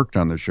haven't worked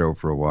on the show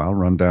for a while,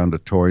 run down to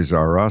Toys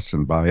R Us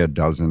and buy a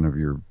dozen of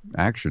your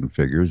action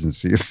figures and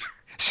see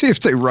if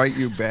they write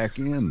you back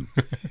in.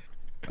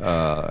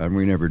 And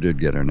we never did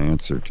get an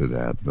answer to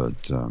that,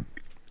 but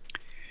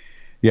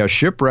yeah,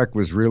 Shipwreck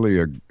was really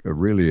a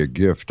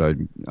gift.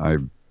 I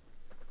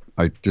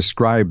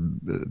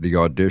described the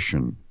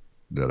audition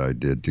that I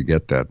did to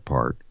get that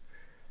part,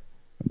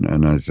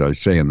 and as I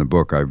say in the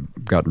book,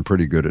 I've gotten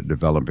pretty good at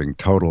developing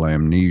total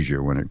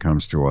amnesia when it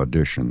comes to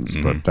auditions.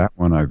 But that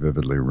one I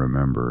vividly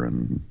remember,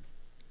 and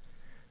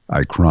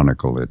I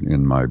chronicle it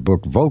in my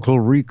book, Vocal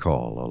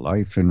Recall, A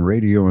Life in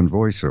Radio and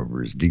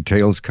Voiceovers.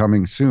 Details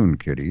coming soon,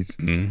 kiddies.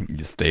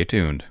 Just stay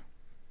tuned.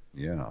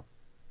 Yeah.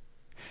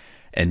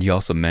 And you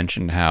also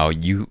mentioned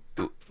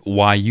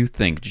why you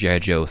think G.I.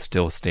 Joe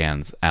still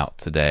stands out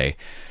today.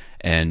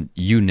 And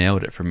you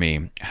nailed it for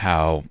me,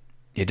 how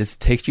it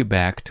just takes you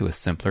back to a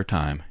simpler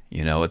time.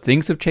 You know,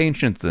 things have changed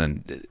since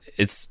then.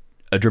 It's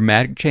a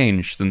dramatic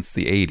change since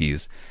the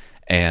 80s.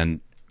 And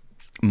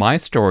my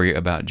story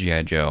about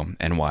G.I. Joe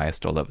and why I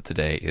still love it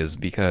today is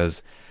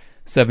because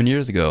 7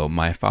 years ago,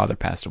 my father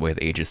passed away at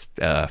the age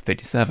of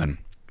 57.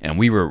 And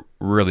we were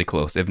really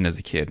close, even as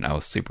a kid. And I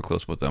was super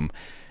close with him.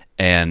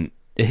 And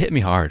it hit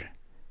me hard.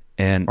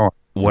 And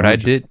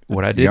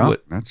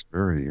that's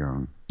very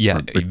young.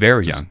 Yeah,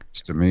 very young.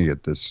 To me,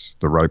 at the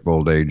ripe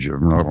old age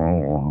of,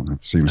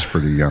 it seems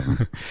pretty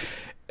young.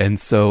 And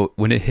so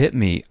when it hit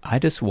me, I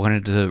just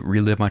wanted to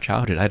relive my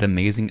childhood. I had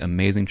an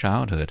amazing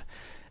childhood.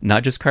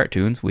 Not just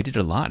cartoons. We did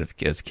a lot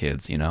as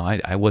kids. You know,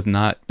 I was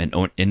not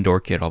an indoor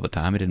kid all the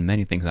time. I did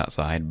many things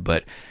outside.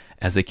 But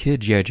as a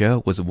kid, G.I.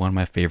 Joe was one of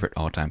my favorite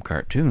all-time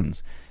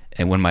cartoons.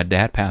 And when my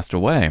dad passed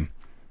away,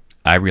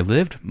 I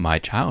relived my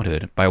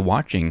childhood by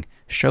watching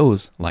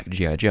shows like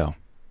G.I. Joe.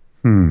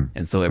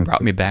 And so it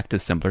brought me back to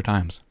simpler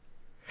times.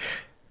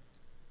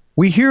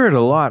 We hear it a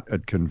lot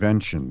at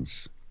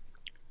conventions.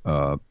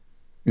 Old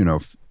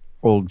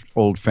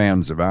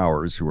fans of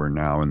ours who are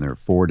now in their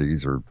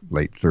 40s or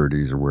late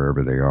 30s or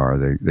wherever they are,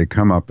 they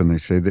come up and they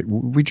say that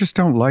we just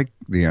don't like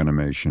the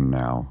animation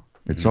now.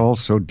 It's all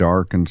so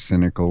dark and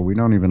cynical. We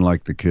don't even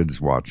like the kids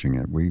watching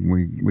it.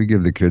 We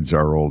give the kids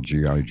our old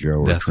G.I.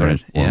 Joe or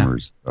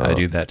Transformers. Right. Yeah, I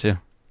do that too.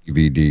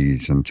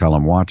 DVDs and tell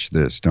them, watch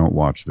this, don't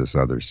watch this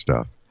other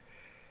stuff.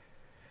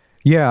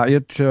 Yeah,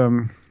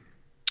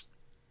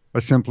 a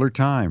simpler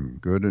time,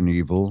 good and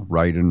evil,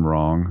 right and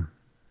wrong.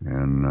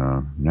 And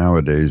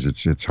nowadays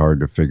it's hard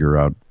to figure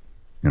out,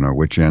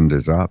 which end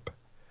is up.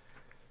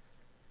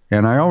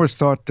 And I always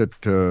thought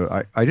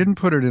that, I didn't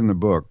put it in the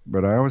book,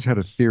 but I always had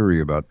a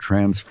theory about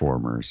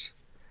Transformers.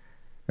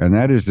 And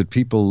that is that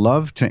people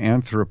love to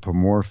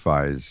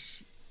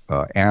anthropomorphize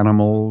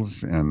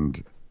animals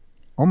and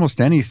almost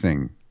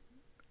anything.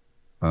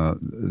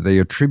 They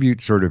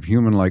attribute sort of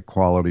human-like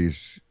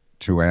qualities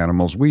to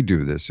animals. We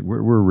do this.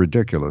 We're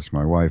ridiculous.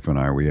 My wife and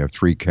I, we have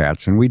 3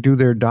 cats, and we do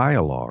their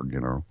dialogue,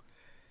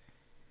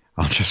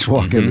 I'll just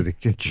walk into the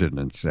kitchen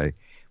and say,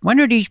 "When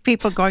are these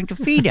people going to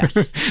feed us?"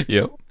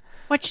 Yep.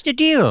 "What's the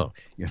deal?"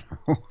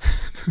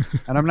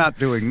 And I'm not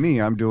doing me.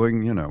 I'm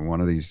doing,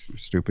 one of these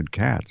stupid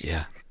cats.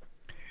 Yeah.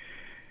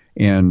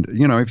 And,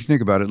 if you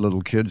think about it,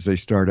 little kids, they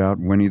start out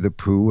Winnie the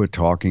Pooh, a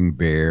talking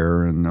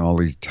bear, and all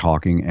these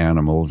talking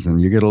animals.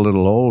 And you get a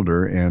little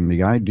older, and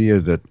the idea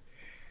that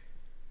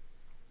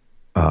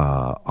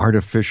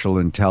artificial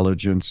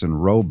intelligence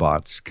and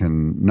robots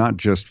can not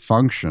just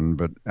function,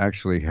 but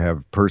actually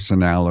have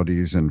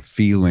personalities and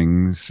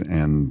feelings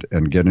and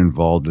get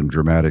involved in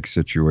dramatic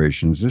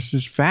situations. This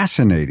is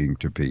fascinating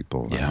to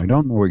people. Yeah. I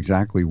don't know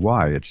exactly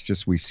why. It's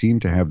just we seem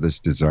to have this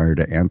desire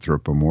to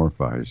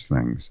anthropomorphize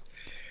things.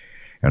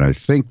 And I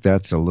think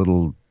that's a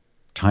little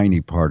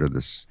tiny part of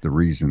the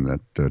reason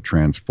that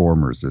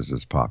Transformers is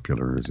as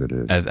popular as it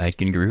is. I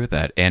can agree with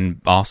that.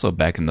 And also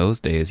back in those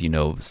days,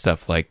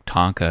 stuff like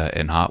Tonka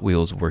and Hot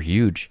Wheels were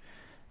huge.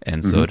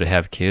 And so to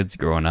have kids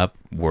growing up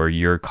where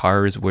your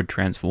cars would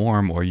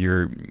transform or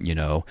your,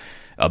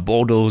 a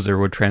bulldozer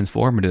would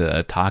transform into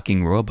a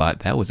talking robot,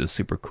 that was just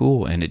super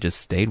cool. And it just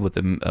stayed with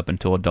them up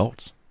until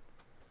adults.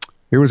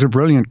 It was a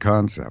brilliant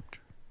concept.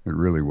 It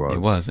really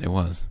was. It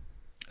was.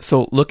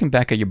 So looking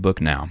back at your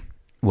book now,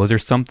 was there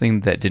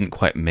something that didn't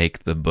quite make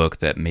the book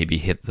that maybe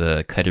hit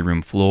the cutting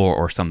room floor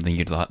or something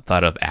you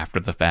thought of after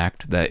the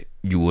fact that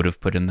you would have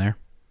put in there?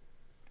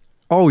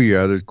 Oh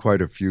yeah, there's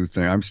quite a few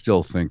things. I'm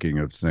still thinking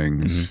of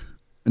things.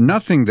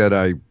 Nothing that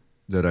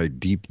I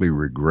deeply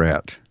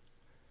regret.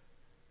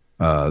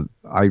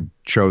 I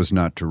chose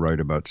not to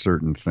write about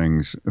certain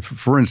things.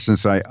 For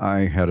instance,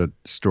 I had a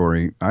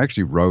story. I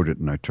actually wrote it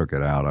and I took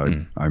it out.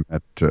 I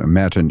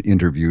met and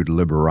interviewed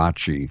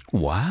Liberace.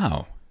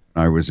 Wow.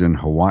 I was in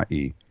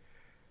Hawaii,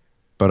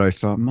 but I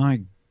thought,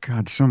 my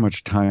God, so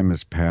much time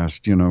has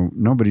passed.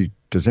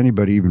 Does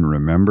anybody even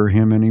remember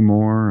him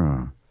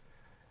anymore?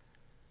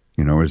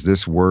 Is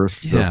this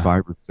worth the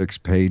 5 or 6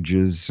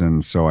 pages?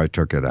 And so I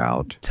took it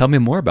out. Tell me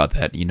more about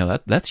that.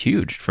 That's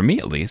huge, for me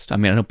at least. I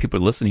mean, I know people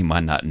listening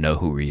might not know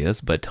who he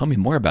is, but tell me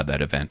more about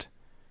that event.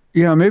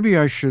 Yeah, maybe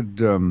I should,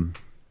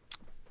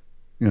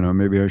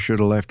 maybe I should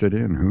have left it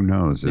in. Who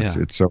knows?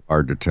 It's so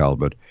hard to tell.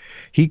 But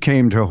he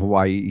came to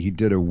Hawaii. He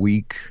did a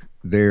week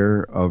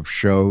there of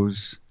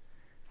shows.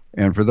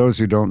 And for those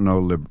who don't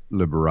know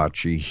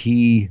Liberace,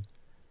 he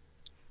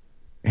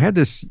had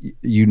this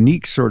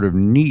unique sort of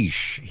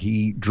niche.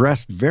 He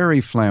dressed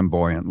very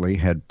flamboyantly,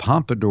 had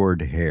pompadoured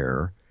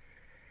hair,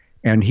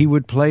 and he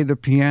would play the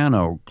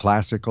piano,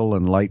 classical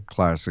and light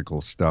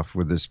classical stuff,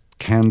 with this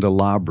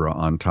candelabra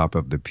on top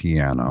of the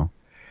piano.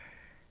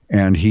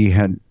 And he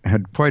had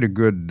quite a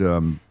good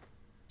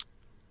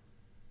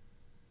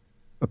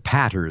a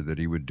patter that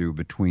he would do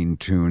between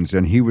tunes,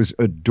 and he was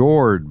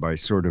adored by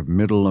sort of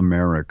middle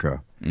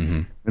America.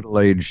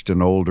 Middle-aged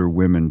and older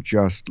women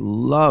just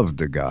loved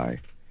the guy.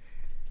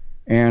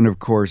 And of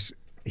course,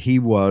 he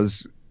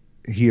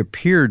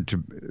appeared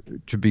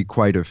to be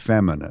quite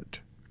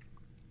effeminate.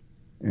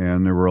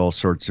 And there were all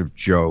sorts of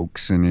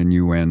jokes and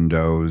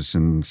innuendos,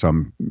 and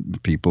some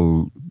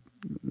people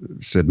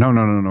said,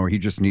 no, he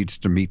just needs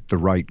to meet the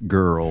right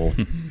girl.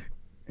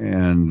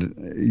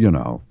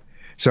 And,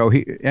 So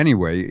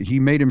he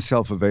made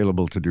himself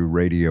available to do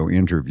radio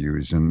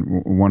interviews,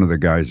 and one of the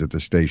guys at the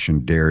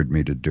station dared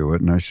me to do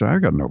it, and I said, I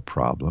got no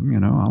problem,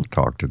 I'll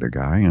talk to the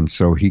guy. And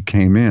so he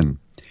came in.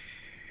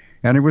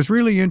 And it was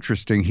really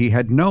interesting. He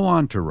had no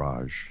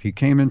entourage. He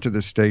came into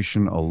the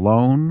station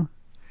alone.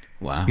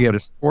 Wow. He had a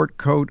sport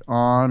coat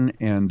on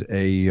and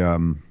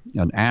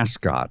an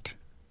ascot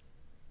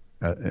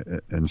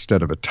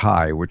instead of a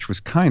tie, which was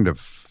kind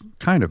of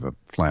a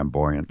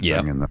flamboyant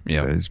thing in the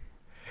days.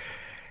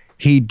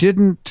 He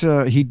didn't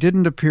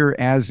appear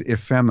as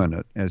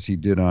effeminate as he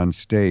did on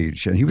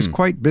stage, and he was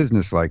quite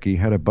businesslike. He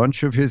had a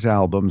bunch of his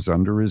albums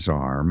under his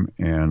arm,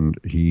 and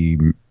he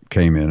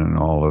came in, and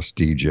all us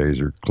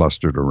DJs are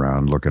clustered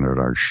around looking at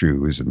our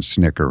shoes and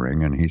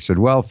snickering. And he said,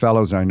 well,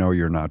 fellows, I know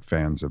you're not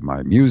fans of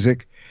my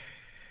music,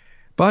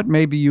 but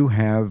maybe you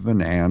have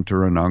an aunt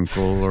or an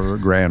uncle or a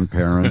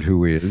grandparent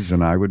who is,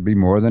 and I would be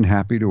more than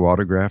happy to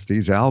autograph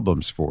these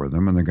albums for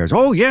them. And the guys,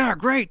 oh, yeah,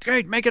 great.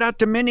 Make it out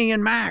to Minnie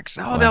and Max.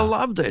 Oh, they'll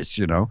love this,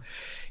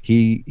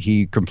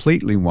 He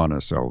completely won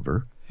us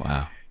over.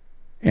 Wow.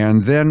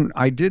 And then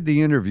I did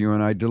the interview,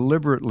 and I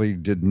deliberately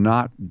did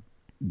not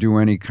do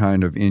any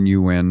kind of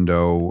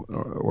innuendo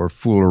or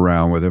fool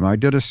around with him. I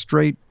did a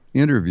straight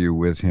interview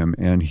with him,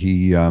 and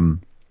he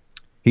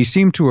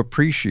seemed to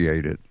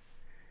appreciate it.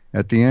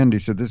 At the end, he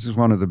said, this is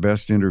one of the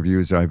best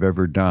interviews I've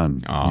ever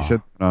done. He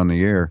said that on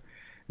the air.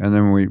 And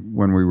then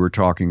when we were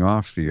talking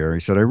off the air, he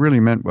said, I really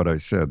meant what I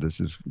said. This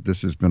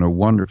has been a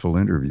wonderful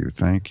interview.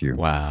 Thank you.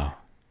 Wow.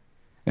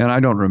 And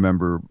I don't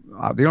remember,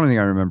 the only thing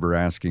I remember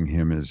asking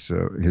him is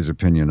his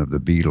opinion of the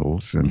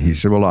Beatles. And he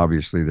said, well,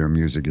 obviously their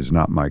music is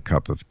not my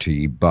cup of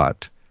tea,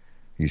 but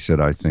he said,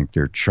 I think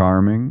they're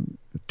charming,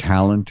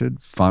 talented,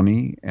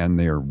 funny, and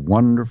they are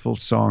wonderful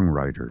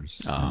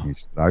songwriters. And he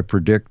said, I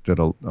predict that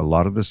a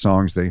lot of the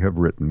songs they have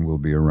written will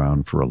be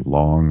around for a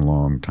long,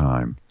 long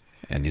time.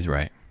 And he's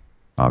right.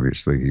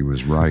 Obviously he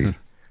was right.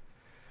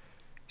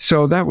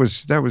 So that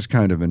was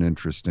kind of an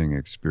interesting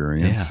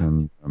experience. Yeah.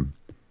 And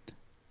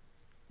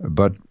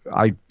but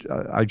I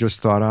just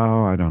thought,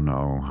 I don't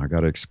know. I got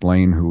to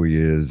explain who he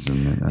is,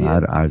 and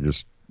I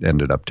just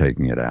ended up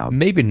taking it out.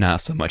 Maybe not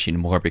so much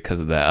anymore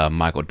because of the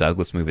Michael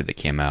Douglas movie that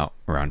came out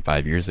around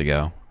 5 years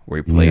ago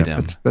where he played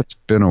him. That's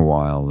been a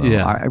while, though.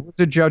 Yeah. It was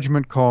a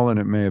judgment call, and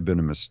it may have been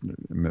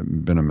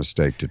a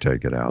mistake to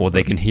take it out. Well,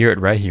 they can hear it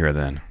right here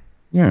then.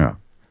 Yeah.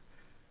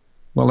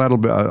 Well, that'll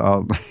be...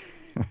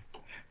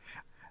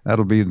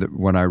 That'll be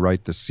when I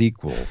write the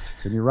sequel.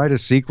 Can you write a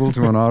sequel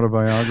to an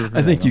autobiography?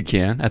 I think you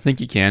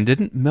can.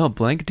 Didn't Mel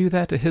Blanc do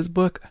that to his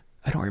book?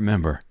 I don't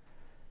remember.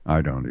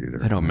 I don't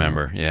either. I don't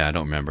remember. Yeah, I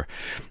don't remember.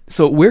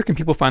 So where can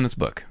people find this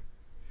book?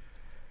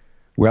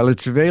 Well,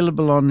 it's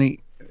available on the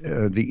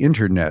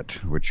internet,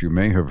 which you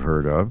may have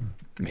heard of.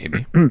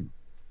 Maybe.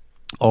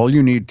 All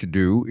you need to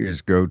do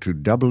is go to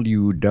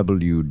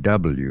www.book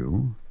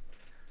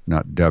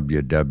not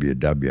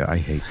www. I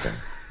hate that.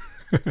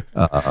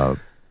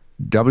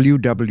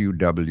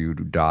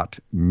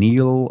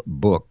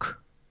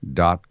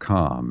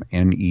 www.neilbook.com,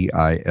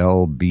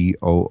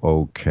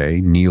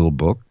 Neilbook,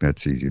 Neilbook,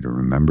 that's easy to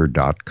remember,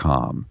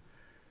 .com.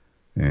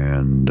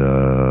 And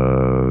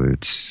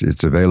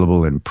it's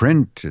available in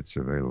print, it's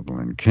available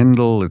in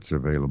Kindle, it's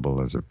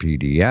available as a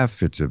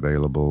PDF, it's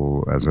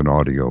available as an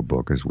audio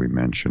book, as we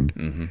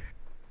mentioned,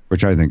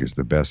 which I think is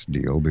the best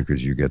deal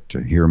because you get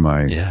to hear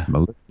my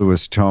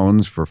mellifluous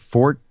tones for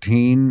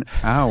 14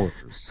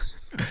 hours.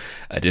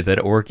 I did that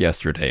at work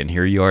yesterday, and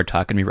here you are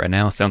talking to me right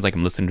now. Sounds like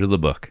I'm listening to the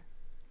book.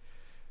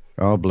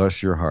 Oh,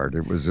 bless your heart!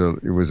 It was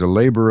a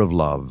labor of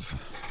love.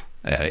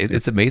 Yeah,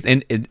 it's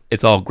amazing, and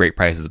it's all great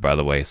prices, by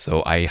the way.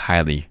 So I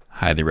highly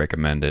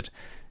recommend it.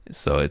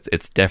 So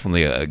it's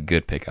definitely a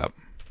good pickup.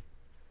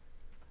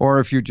 Or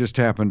if you just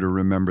happen to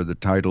remember the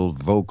title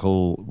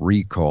Vocal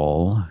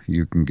Recall,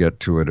 you can get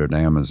to it at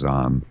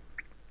Amazon.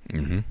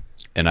 Mm-hmm.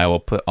 And I will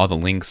put all the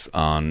links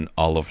on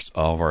all of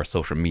our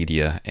social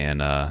media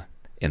and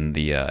in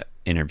the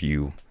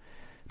interview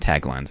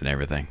taglines and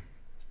everything.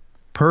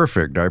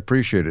 Perfect. I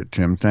appreciate it,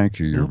 Tim. Thank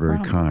you. You're very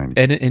kind.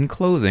 And in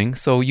closing,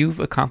 so you've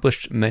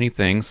accomplished many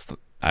things.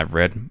 I've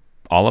read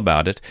all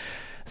about it.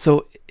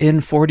 So in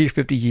 40 or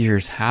 50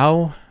 years,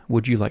 how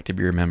would you like to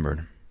be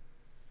remembered?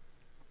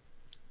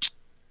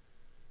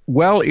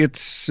 Well,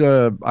 it's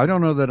I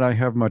don't know that I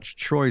have much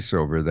choice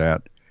over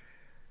that.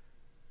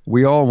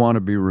 We all want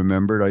to be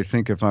remembered. I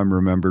think if I'm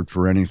remembered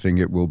for anything,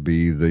 it will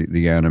be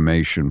the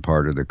animation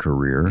part of the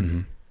career.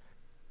 Mm-hmm.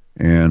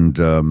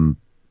 And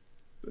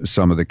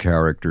some of the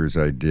characters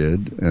I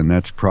did, and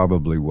that's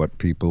probably what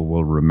people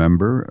will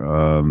remember.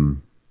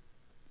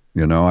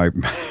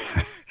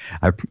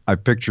 I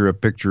picture a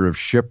picture of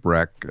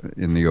Shipwreck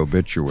in the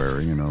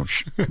obituary.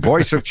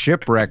 Voice of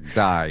Shipwreck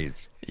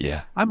dies.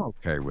 Yeah, I'm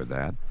okay with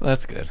that. Well,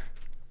 that's good.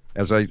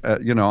 As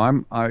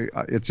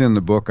it's in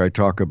the book. I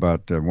talk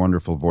about a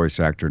wonderful voice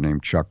actor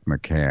named Chuck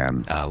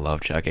McCann. I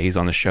love Chuck. He's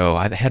on the show.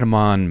 I had him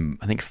on,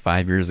 I think,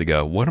 5 years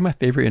ago. One of my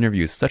favorite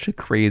interviews. Such a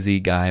crazy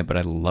guy, but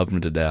I loved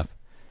him to death.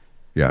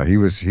 Yeah, he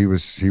was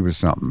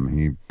something.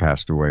 He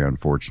passed away,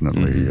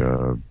 unfortunately.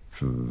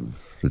 Mm-hmm.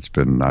 It's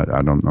been,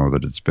 I don't know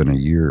that it's been a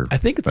year. I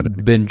think it's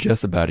been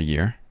just about a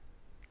year.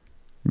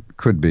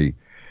 Could be.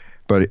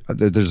 But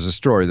there's a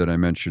story that I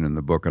mentioned in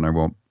the book, and I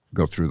won't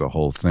go through the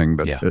whole thing,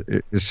 but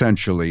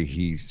essentially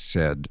he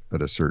said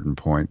at a certain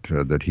point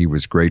that he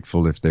was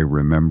grateful if they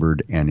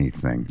remembered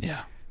anything.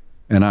 Yeah.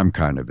 And I'm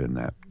kind of in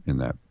that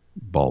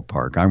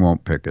ballpark. I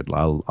won't pick it.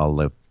 I'll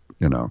let,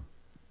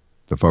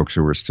 the folks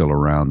who are still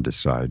around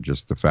decide.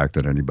 Just the fact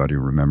that anybody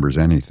remembers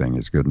anything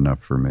is good enough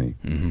for me.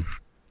 Mm-hmm.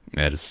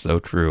 That is so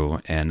true.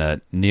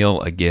 And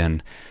Neil,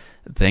 again,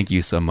 thank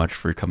you so much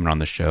for coming on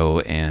the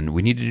show, and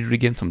we need to do it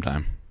again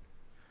sometime.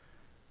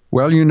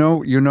 Well, you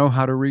know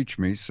how to reach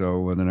me,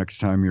 so the next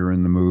time you're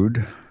in the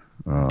mood,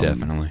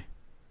 definitely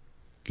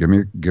give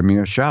me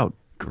a shout.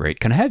 Great.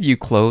 Can I have you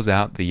close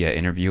out the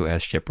interview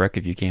as Shipwreck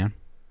if you can?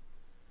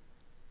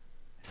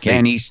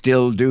 Can he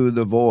still do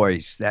the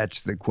voice?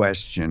 That's the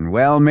question.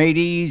 Well,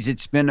 mateys,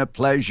 it's been a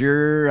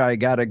pleasure. I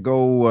got to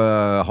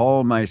go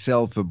haul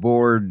myself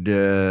aboard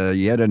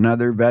yet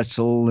another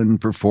vessel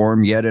and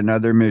perform yet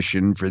another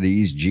mission for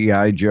these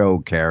G.I. Joe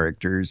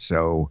characters.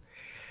 So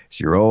it's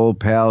your old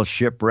pal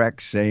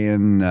Shipwreck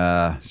saying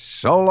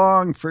so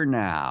long for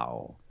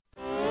now.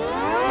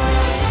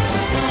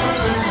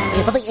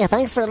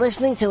 Thanks for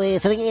listening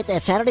to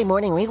Saturday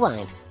Morning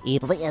Rewind.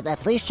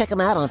 Please check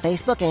them out on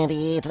Facebook and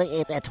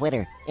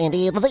Twitter. And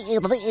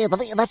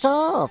that's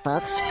all,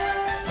 folks.